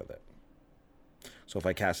card type with it. So if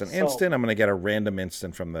I cast an instant, I'm going to get a random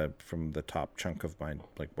instant from the top chunk of my,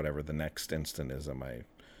 like whatever the next instant is in my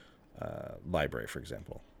library, for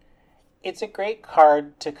example. It's a great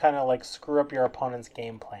card to kind of like screw up your opponent's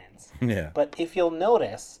game plans. Yeah. But if you'll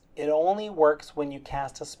notice, it only works when you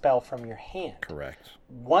cast a spell from your hand. Correct.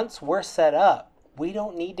 Once we're set up, we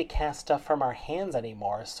don't need to cast stuff from our hands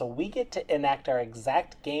anymore, so we get to enact our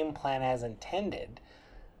exact game plan as intended,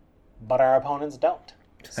 but our opponents don't.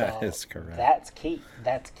 So That is correct. That's key.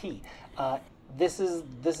 That's key. This is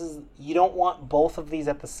you don't want both of these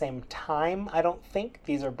at the same time, I don't think.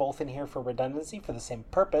 These are both in here for redundancy for the same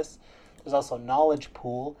purpose. There's also Knowledge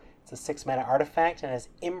Pool. It's a 6-mana artifact and has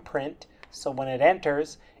imprint, so when it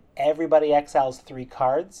enters, everybody exiles 3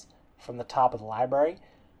 cards from the top of the library.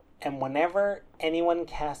 And whenever anyone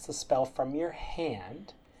casts a spell from your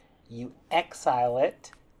hand, you exile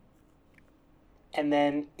it. And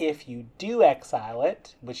then if you do exile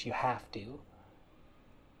it, which you have to,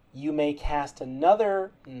 you may cast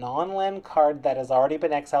another non-land card that has already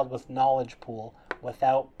been exiled with Knowledge Pool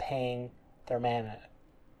without paying their mana.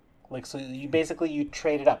 Like, so you basically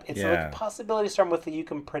trade it up. It's like a possibility storm with you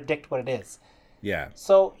can predict what it is. Yeah.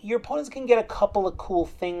 So your opponents can get a couple of cool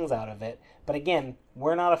things out of it. But again,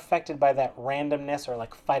 we're not affected by that randomness or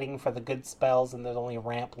like fighting for the good spells and there's only a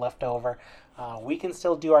ramp left over. We can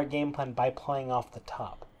still do our game plan by playing off the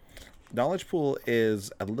top. Knowledge Pool is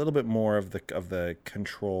a little bit more of the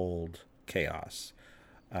controlled chaos.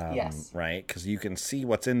 Yes. Right? Because you can see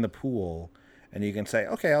what's in the pool. And you can say,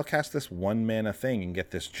 okay, I'll cast this 1 mana thing and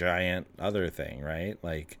get this giant other thing, right?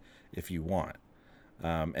 Like, if you want.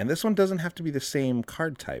 And this one doesn't have to be the same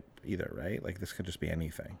card type either, right? Like, this could just be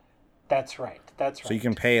anything. That's right. So you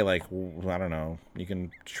can pay, like, I don't know, you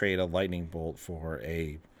can trade a lightning bolt for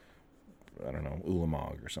a, I don't know,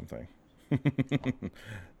 Ulamog or something.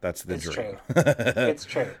 That's the dream. True. It's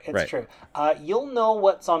true. It's right. true. You'll know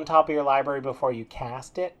what's on top of your library before you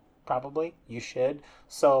cast it. Probably you should,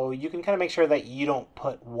 so you can kind of make sure that you don't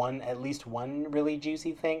put at least one really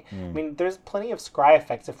juicy thing. I mean, there's plenty of scry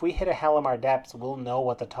effects. If we hit a Halimar Depths, we'll know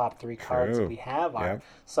what the top 3 cards we have are. Yep.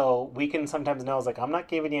 So we can sometimes know, it's like, I'm not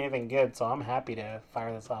giving you anything good, so I'm happy to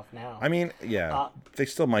fire this off now. I mean, they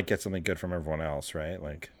still might get something good from everyone else, right?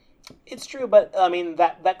 Like, it's true, but I mean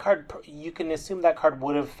that card, you can assume that card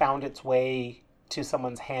would have found its way to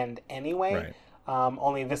someone's hand anyway. Right.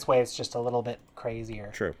 Only this way, it's just a little bit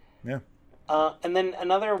crazier. True. Yeah. And then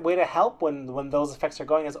another way to help when those effects are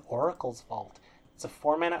going is Oracle's Vault. It's a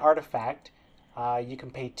 4-mana artifact. You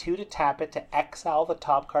can pay 2 to tap it to exile the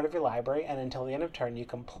top card of your library, and until the end of turn, you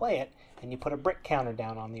can play it, and you put a brick counter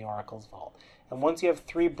down on the Oracle's Vault. And once you have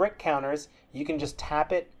 3 brick counters, you can just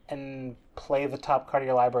tap it and play the top card of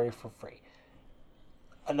your library for free.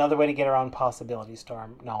 Another way to get around Possibility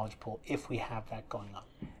Storm Knowledge Pool, if we have that going on.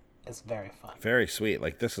 It's very fun. Very sweet.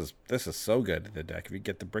 Like, this is so good to the deck. If you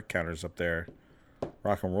get the brick counters up there,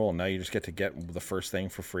 rock and roll. Now you just get to get the first thing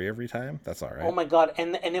for free every time. That's all right. Oh my god,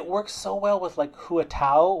 and it works so well with like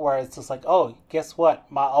Huatao, where it's just like, oh, guess what?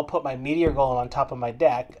 I'll put my Meteor Golem on top of my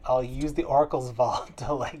deck. I'll use the Oracle's Vault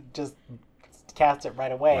to like just cast it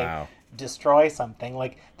right away. Wow. Destroy something.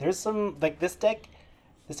 Like, there's some, like, this deck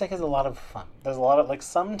has a lot of fun. There's a lot of, like,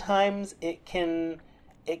 sometimes it can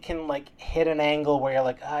like hit an angle where you're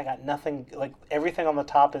like, oh, I got nothing, like everything on the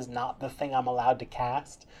top is not the thing I'm allowed to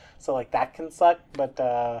cast, so like that can suck. But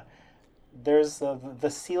there's the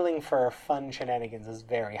ceiling for fun shenanigans is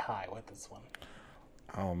very high with this one.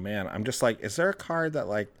 Oh man, I'm just like, is there a card that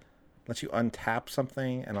like lets you untap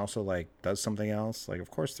something and also like does something else? Like,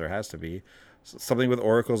 of course there has to be something with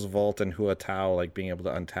Oracle's Vault and Huatao, like being able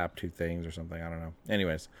to untap 2 things or something. I don't know.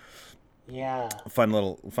 Anyways. Yeah. Fun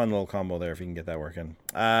little combo there if you can get that working.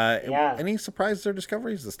 Any surprises or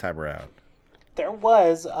discoveries this time around? There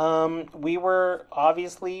was.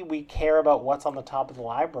 We care about what's on the top of the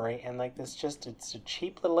library, and like it's a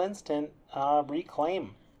cheap little instant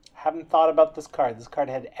Reclaim. Haven't thought about this card. This card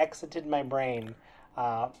had exited my brain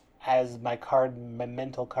as my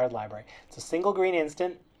mental card library. It's a single green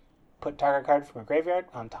instant. Put target card from a graveyard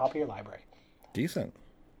on top of your library. Decent.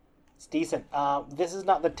 It's decent. This is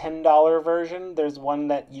not the $10 version. There's one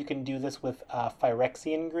that you can do this with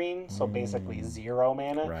Phyrexian green, so basically 0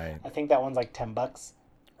 mana. Right. I think that one's like $10.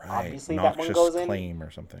 Right. Obviously, Noxious that one goes in. Claim or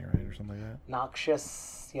something, right? Or something like that.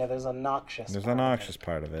 Noxious. Yeah, there's a Noxious. There's a Noxious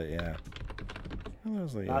part of it, yeah.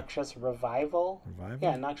 Noxious Revival? Revival?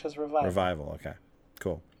 Yeah, Noxious Revival. Revival, okay.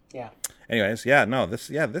 Cool. Yeah. Anyways,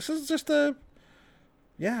 this is just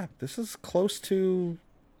this is close to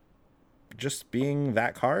just being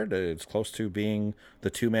that card. It's close to being the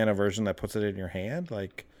 2 mana version that puts it in your hand.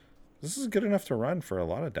 Like, this is good enough to run for a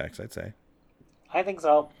lot of decks, I'd say. I think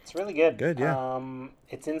so. It's really good. Good, yeah.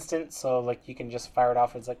 It's instant, so like you can just fire it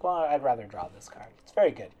off. It's like, well, I'd rather draw this card. It's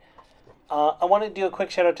very good. I want to do a quick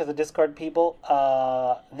shout out to the Discord people.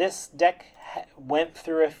 This deck went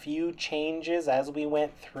through a few changes as we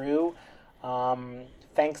went through.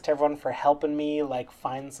 Thanks to everyone for helping me like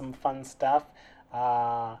find some fun stuff.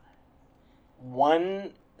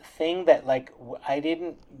 One thing that like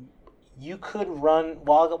you could run.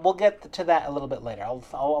 Well, we'll get to that a little bit later. I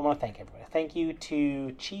want to thank everybody. Thank you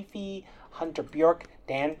to Chiefy, Hunter Bjork,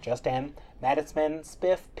 Dan, Madisman,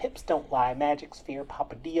 Spiff, Pips Don't Lie, Magic Sphere,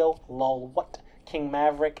 Papadio, Lol What, King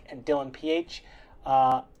Maverick, and Dylan PH.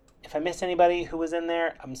 If I missed anybody who was in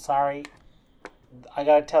there, I'm sorry. I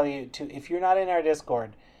gotta tell you if you're not in our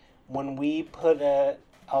Discord, when we I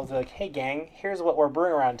was like, hey gang, here's what we're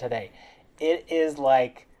brewing around today. It is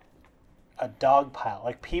like a dog pile.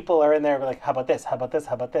 Like, people are in there like, how about this? How about this?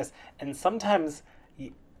 How about this? And sometimes,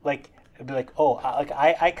 like, it'd be like, oh,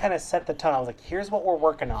 I kind of set the tone. I was like, here's what we're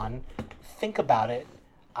working on. Think about it.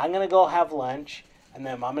 I'm going to go have lunch. and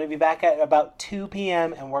then I'm going to be back at about 2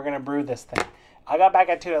 p.m. and we're going to brew this thing. I got back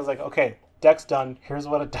at 2. I was like, okay, deck's done. Here's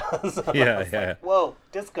what it does. Yeah, yeah. Like, whoa,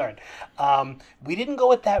 discard. We didn't go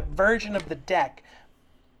with that version of the deck.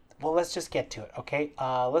 Well, let's just get to it, okay?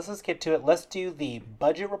 Let's just get to it. Let's do the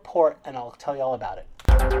budget report, and I'll tell you all about it.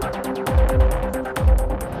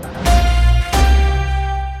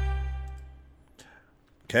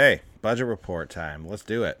 Okay, budget report time. Let's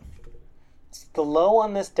do it. The low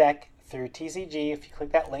on this deck through TCG, if you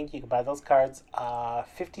click that link, you can buy those cards.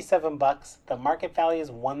 $57. The market value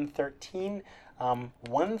is $113.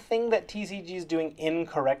 One thing that TCG is doing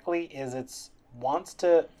incorrectly is there's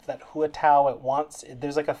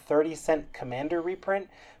like a 30-cent Commander reprint,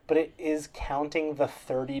 but it is counting the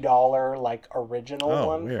 $30 like original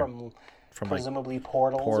one weird. from presumably like,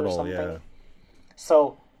 Portals or something. Yeah.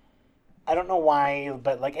 So I don't know why,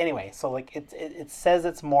 but like anyway, so like it says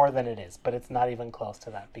it's more than it is, but it's not even close to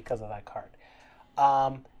that because of that card.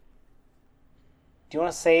 Do you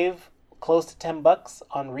want to save close to $10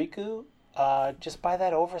 on Riku? Just buy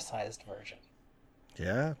that oversized version.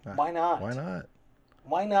 Yeah. Why not? Why not?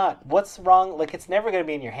 Why not? What's wrong? Like, it's never going to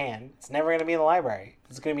be in your hand. It's never going to be in the library.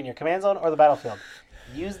 It's going to be in your command zone or the battlefield.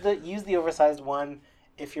 Use the oversized one.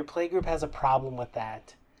 If your playgroup has a problem with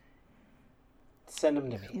that, send them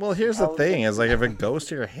to me. Well, here's the thing: is like if it goes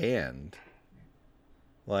to your hand,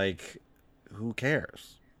 like, who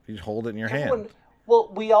cares? You just hold it in your hand.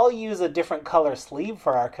 Well, we all use a different color sleeve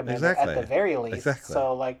for our commander Exactly. at the very least. Exactly.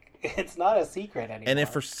 So, like, it's not a secret anymore. And if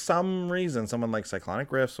for some reason someone like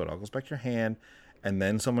Cyclonic Rift, so it all goes back to your hand, and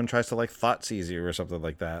then someone tries to like Thoughtseize you or something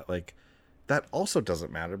like that also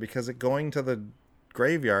doesn't matter because it going to the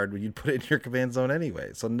graveyard, you'd put it in your command zone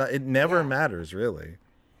anyway. So it never matters really.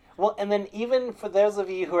 Well, and then even for those of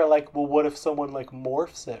you who are like, well, what if someone like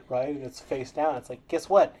morphs it, right? And it's face down. It's like, guess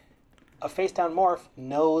what? A face down morph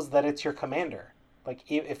knows that it's your commander. Like,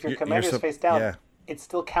 if your commander's face down, yeah. It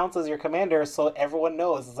still counts as your commander, so everyone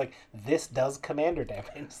knows. It's like, this does commander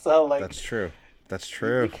damage. So, like... That's true. That's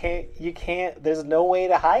true. You can't, there's no way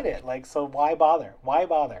to hide it. Like, so why bother? Why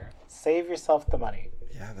bother? Save yourself the money.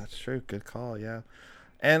 Yeah, that's true. Good call, yeah.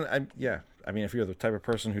 And, I mean, if you're the type of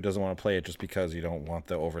person who doesn't want to play it just because you don't want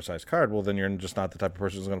the oversized card, well, then you're just not the type of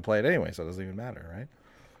person who's going to play it anyway, so it doesn't even matter, right?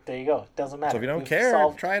 There you go. Doesn't matter. So if you don't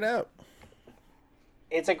care, try it out.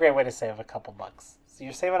 It's a great way to save a couple bucks. So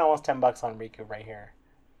you're saving almost $10 on Riku right here.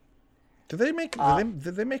 Did they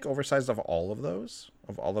make oversized of all of those?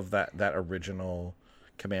 Of all of that original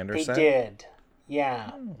commander set? They did.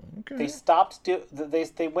 Yeah. Oh, okay. They stopped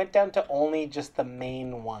they went down to only just the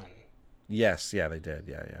main one. Yes, yeah, they did.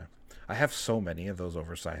 Yeah. I have so many of those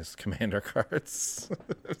oversized commander cards.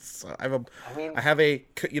 So I have a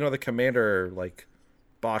the commander like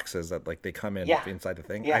boxes that like they come in inside the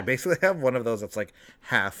thing. Yeah. I basically have one of those that's like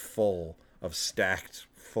half full of stacked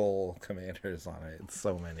full commanders on it. It's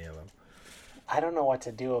so many of them. I don't know what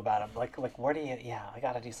to do about them. Like where do you? Yeah, I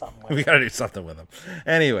gotta do something with them. We gotta do something with them.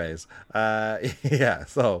 Anyways,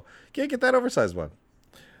 so get that oversized one.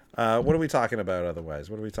 What are we talking about otherwise?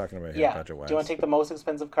 What are we talking about here budget-wise? Do you want to take the most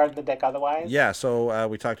expensive card in the deck otherwise? Yeah, so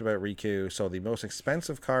we talked about Riku. So the most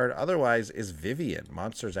expensive card otherwise is Vivian,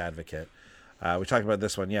 Monster's Advocate. We talked about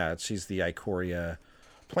this one. Yeah, she's the Ikoria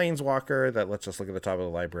Planeswalker that lets us look at the top of the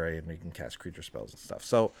library and we can cast creature spells and stuff.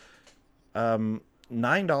 So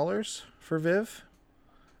 $9 for Viv.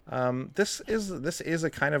 This is a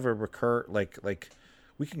kind of a like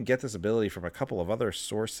we can get this ability from a couple of other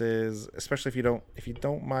sources, especially if you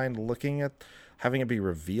don't mind looking at having it be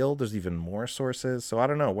revealed. There's even more sources. So I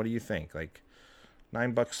don't know. What do you think? Like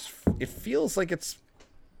 $9. It feels like it's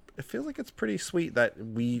pretty sweet that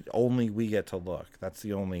we get to look. That's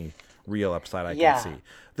the only real upside I can see.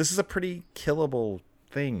 This is a pretty killable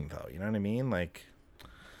thing, though. You know what I mean? Like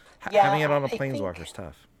having it on a Planeswalker is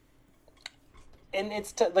tough. And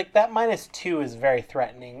it's like that -2 is very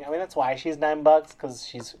threatening. I mean, that's why she's $9 because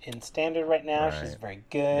she's in standard right now. Right. She's very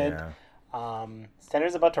good. Yeah.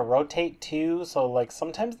 Standard's about to rotate too, so like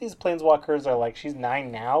sometimes these Planeswalkers are like she's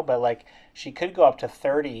 9 now, but like she could go up to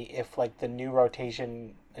 30 if like the new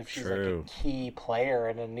rotation, if she's like a key player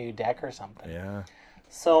in a new deck or something. Yeah.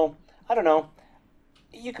 So I don't know.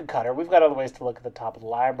 You could cut her. We've got other ways to look at the top of the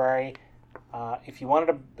library. If you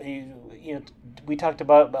wanted to, we talked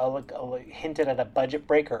about, hinted at a budget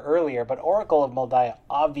breaker earlier, but Oracle of Moldiah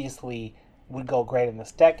obviously would go great in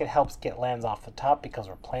this deck. It helps get lands off the top because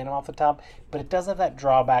we're playing them off the top, but it does have that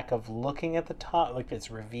drawback of looking at the top, like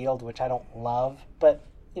it's revealed, which I don't love, but,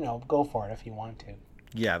 go for it if you want to.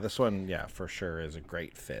 Yeah, this one, for sure is a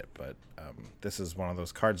great fit, but this is one of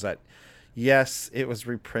those cards that, yes, it was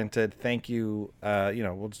reprinted. Thank you.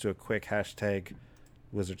 We'll just do a quick hashtag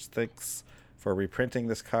Wizards for reprinting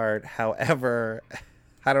this card. However,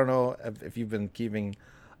 I don't know if you've been keeping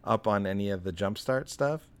up on any of the Jumpstart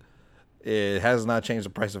stuff. It has not changed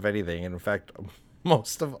the price of anything. And in fact,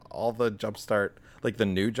 most of all the Jumpstart, like the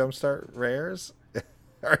new Jumpstart rares,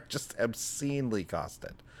 are just obscenely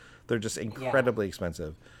costed. They're just incredibly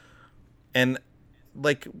expensive. And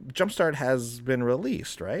like Jumpstart has been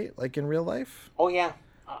released, right? Like in real life? Oh yeah.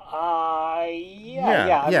 I'm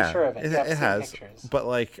sure of it. It has. Pictures. But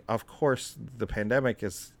like, of course, the pandemic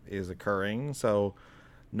is occurring, so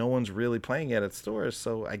no one's really playing it at stores.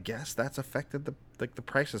 So I guess that's affected the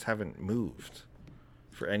prices haven't moved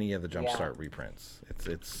for any of the Jumpstart reprints.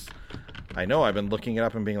 It's. I know I've been looking it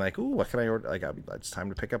up and being like, ooh, what can I order? Like, it's time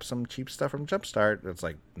to pick up some cheap stuff from Jumpstart. It's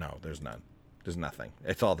like, no, there's none. There's nothing.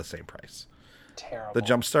 It's all the same price. Terrible. The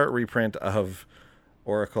Jumpstart reprint of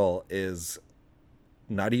Oracle is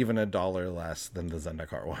not even $1 less than the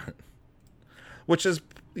Zendikar one, which is,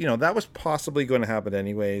 that was possibly going to happen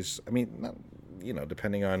anyways. I mean, not,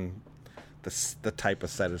 depending on the type of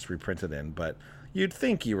set it's reprinted in, but you'd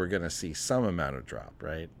think you were going to see some amount of drop,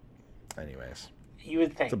 right? Anyways, you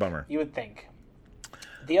would think. It's a bummer. You would think.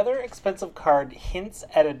 The other expensive card hints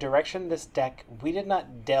at a direction this deck. We did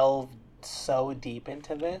not delve so deep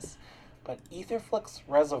into this, but Aetherflux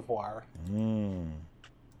Reservoir.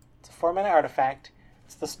 It's a 4-mana artifact.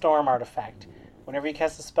 It's the Storm artifact. Whenever you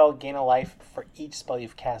cast a spell, gain a life for each spell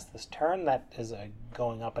you've cast this turn. That is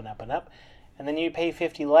going up and up and up. And then you pay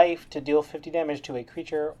 50 life to deal 50 damage to a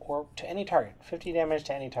creature or to any target. 50 damage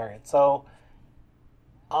to any target. So,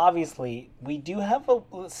 obviously, we do have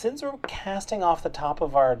since we're casting off the top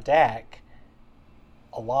of our deck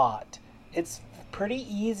a lot, it's pretty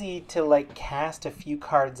easy to, cast a few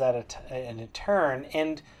cards in a turn.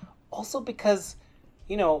 And also because,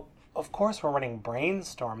 of course, we're running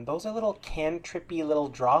Brainstorm. Those are little cantrippy little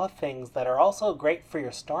draw things that are also great for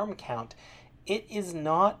your storm count. It is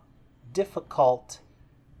not difficult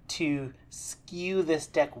to skew this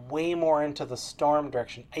deck way more into the storm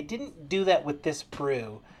direction. I didn't do that with this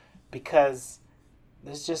brew because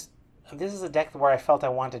this is a deck where I felt I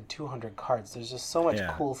wanted 200 cards. There's just so much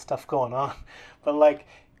cool stuff going on. But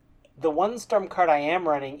the one storm card I am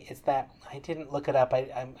running is that I didn't look it up.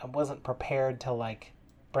 I wasn't prepared to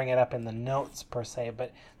bring it up in the notes per se,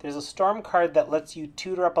 but there's a storm card that lets you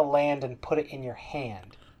tutor up a land and put it in your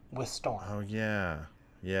hand with storm. Oh yeah,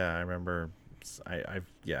 I remember. I've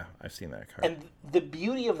seen that card. And the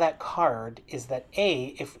beauty of that card is that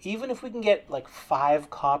even if we can get 5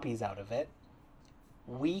 copies out of it,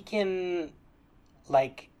 we can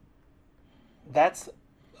that's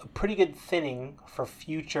a pretty good thinning for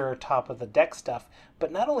future top of the deck stuff.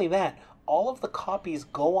 But not only that, all of the copies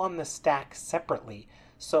go on the stack separately.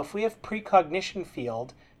 So if we have Precognition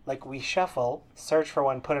Field, we shuffle, search for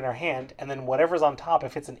one, put in our hand, and then whatever's on top,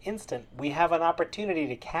 if it's an instant, we have an opportunity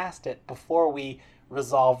to cast it before we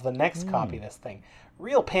resolve the next copy of this thing.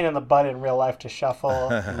 Real pain in the butt in real life to shuffle.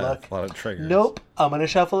 Look, a lot of triggers. Nope, I'm going to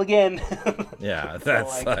shuffle again. Yeah, that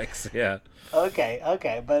sucks, yeah.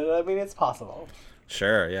 Okay, but I mean, it's possible.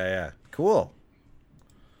 Sure, yeah. Cool.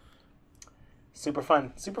 Super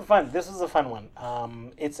fun. This was a fun one.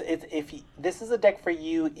 This is a deck for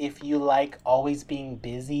you if you like always being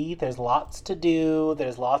busy. There's lots to do.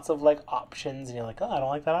 There's lots of options, and you're like, oh, I don't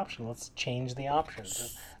like that option. Let's change the options.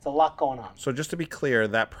 There's a lot going on. So just to be clear,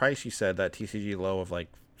 that price you said, that TCG low of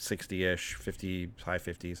 60-ish, 50, high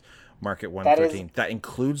 50s, market 113, that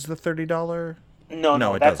includes the $30?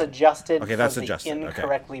 No, that's doesn't. Adjusted. Okay, that's for adjusted. The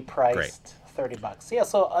incorrectly priced. Great. $30. Yeah,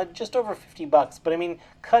 so just over $50. But I mean,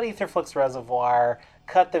 cut Aetherflux Reservoir,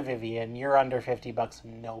 cut the Vivian, you're under $50,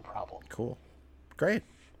 no problem. Cool. Great.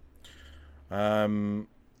 A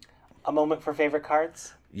moment for favorite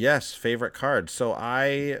cards? Yes, favorite cards. So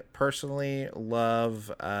I personally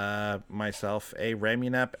love myself a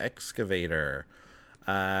Ramunap Excavator.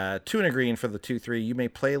 2 and a green for the 2/3. You may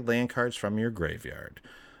play land cards from your graveyard.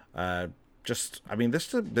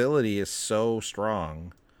 This ability is so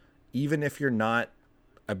strong. Even if you're not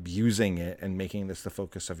abusing it and making this the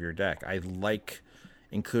focus of your deck. I like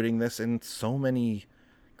including this in so many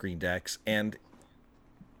green decks. And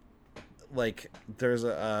there's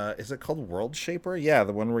is it called World Shaper? Yeah,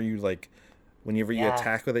 the one where you whenever you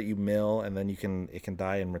attack with it, you mill, and then it can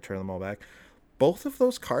die and return them all back. Both of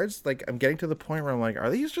those cards, I'm getting to the point where I'm like, are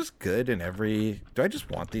these just good in every? Do I just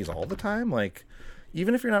want these all the time?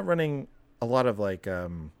 Even if you're not running a lot of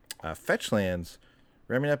fetch lands,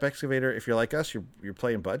 Ramunap Excavator, if you're like us, you're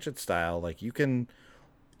playing budget style. You can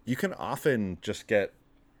often just get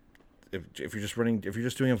if you're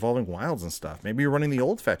just doing Evolving Wilds and stuff. Maybe you're running the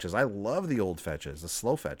old fetches. I love the old fetches, the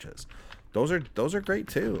slow fetches. those are great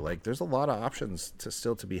too. Like there's a lot of options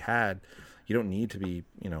to be had. You don't need to be,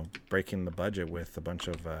 breaking the budget with a bunch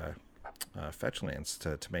of fetch lands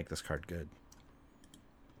to make this card good.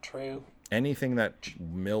 True. Anything that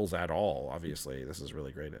mills at all, obviously, this is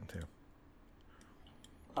really great into.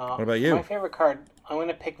 What about you? My favorite card, I'm going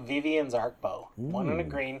to pick Vivian's Arcbow. 1 and a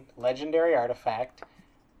green, legendary artifact.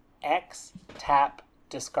 X, tap,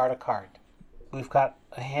 discard a card. We've got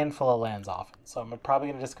a handful of lands often, so I'm probably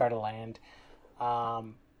going to discard a land.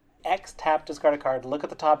 X, tap, discard a card. Look at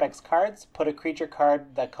the top X cards. Put a creature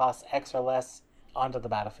card that costs X or less onto the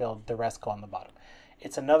battlefield. The rest go on the bottom.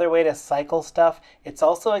 It's another way to cycle stuff. It's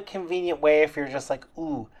also a convenient way if you're just like,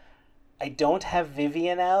 ooh, I don't have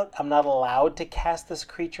Vivian out. I'm not allowed to cast this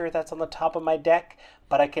creature that's on the top of my deck,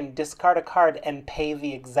 but I can discard a card and pay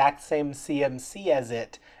the exact same CMC as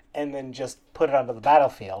it, and then just put it onto the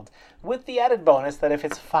battlefield. With the added bonus that if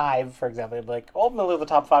it's 5, for example, I'd be like, oh, I'm going to leave the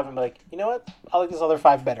top 5 and be like, you know what? I like this other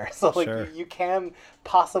 5 better. So like Sure. you can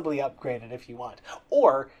possibly upgrade it if you want.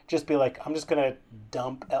 Or just be like, I'm just going to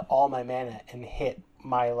dump all my mana and hit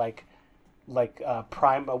my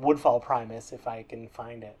Woodfall Primus if I can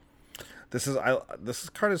find it. This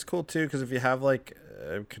card is cool too because if you have like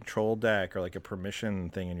a control deck or like a permission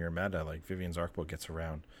thing in your meta, like Vivian's Arcbow gets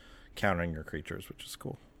around countering your creatures, which is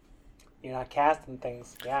cool. You're not casting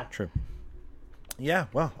things, yeah. True. Yeah,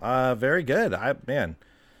 well, very good. The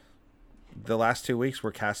last 2 weeks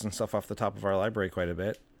we're casting stuff off the top of our library quite a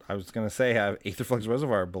bit. I was gonna say Aetherflux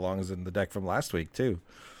Reservoir belongs in the deck from last week too.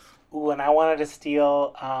 Ooh, and I wanted to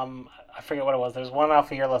steal. I forget what it was. There's one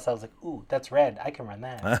off of your list. I was like, ooh, that's red. I can run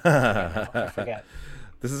that. I forget.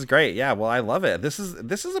 This is great. Yeah, well, I love it. This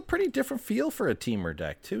is a pretty different feel for a teamer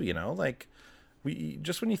deck too. Like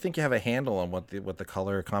when you think you have a handle on what the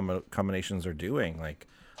color combinations are doing, like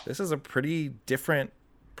this is a pretty different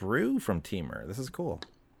brew from teamer. This is cool.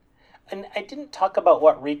 And I didn't talk about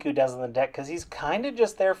what Riku does in the deck because he's kind of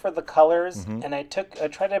just there for the colors. Mm-hmm. And I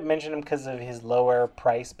tried to mention him because of his lower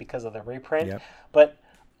price because of the reprint. Yep. But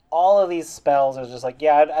all of these spells are just like,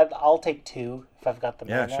 yeah, I'll take 2 if I've got the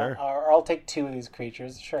mana. Yeah, sure. Or I'll take 2 of these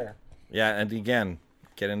creatures, sure. Yeah, and again,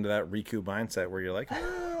 get into that Riku mindset where you're like,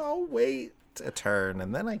 I'll wait a turn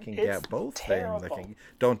and then I can get both things.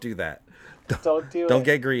 Don't do that. Don't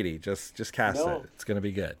get greedy. Just cast it. It's gonna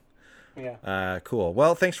be good. Yeah. Cool.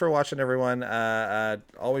 Well, thanks for watching, everyone.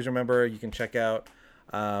 Always remember you can check out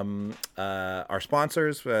our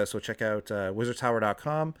sponsors. So check out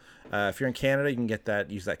wizardtower.com. If you're in Canada, you can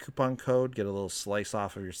use that coupon code, get a little slice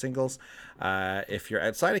off of your singles. If you're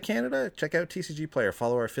outside of Canada, check out TCG Player.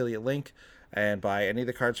 Follow our affiliate link and buy any of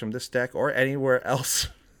the cards from this deck or anywhere else.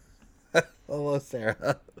 Hello,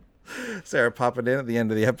 Sarah. Sarah popping in at the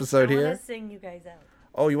end of the episode here. I want to sing you guys out.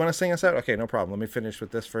 Oh, you want to sing us out? Okay, no problem. Let me finish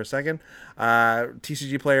with this for a second.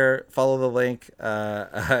 TCG Player, follow the link,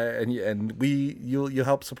 and you'll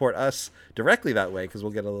help support us directly that way because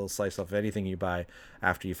we'll get a little slice off anything you buy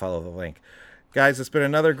after you follow the link. Guys, it's been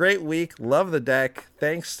another great week. Love the deck.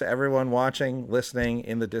 Thanks to everyone watching, listening,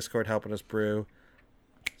 in the Discord, helping us brew.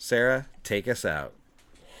 Sarah, take us out.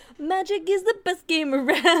 Magic is the best game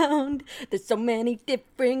around. There's so many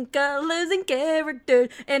different colors and characters.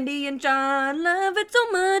 Andy and John love it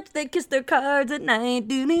so much they kiss their cards at night.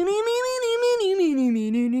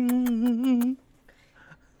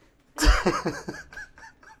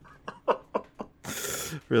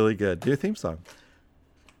 Really good. Do a theme song.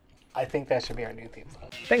 I think that should be our new theme song.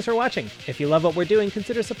 Thanks for watching. If you love what we're doing,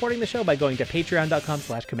 consider supporting the show by going to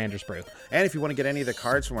patreon.com/commandersbrew. And if you want to get any of the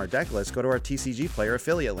cards from our deck list, go to our TCG Player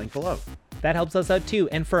affiliate link below. That helps us out too.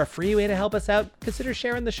 And for a free way to help us out, consider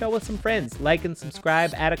sharing the show with some friends. Like and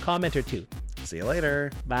subscribe, add a comment or two. See you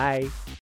later. Bye.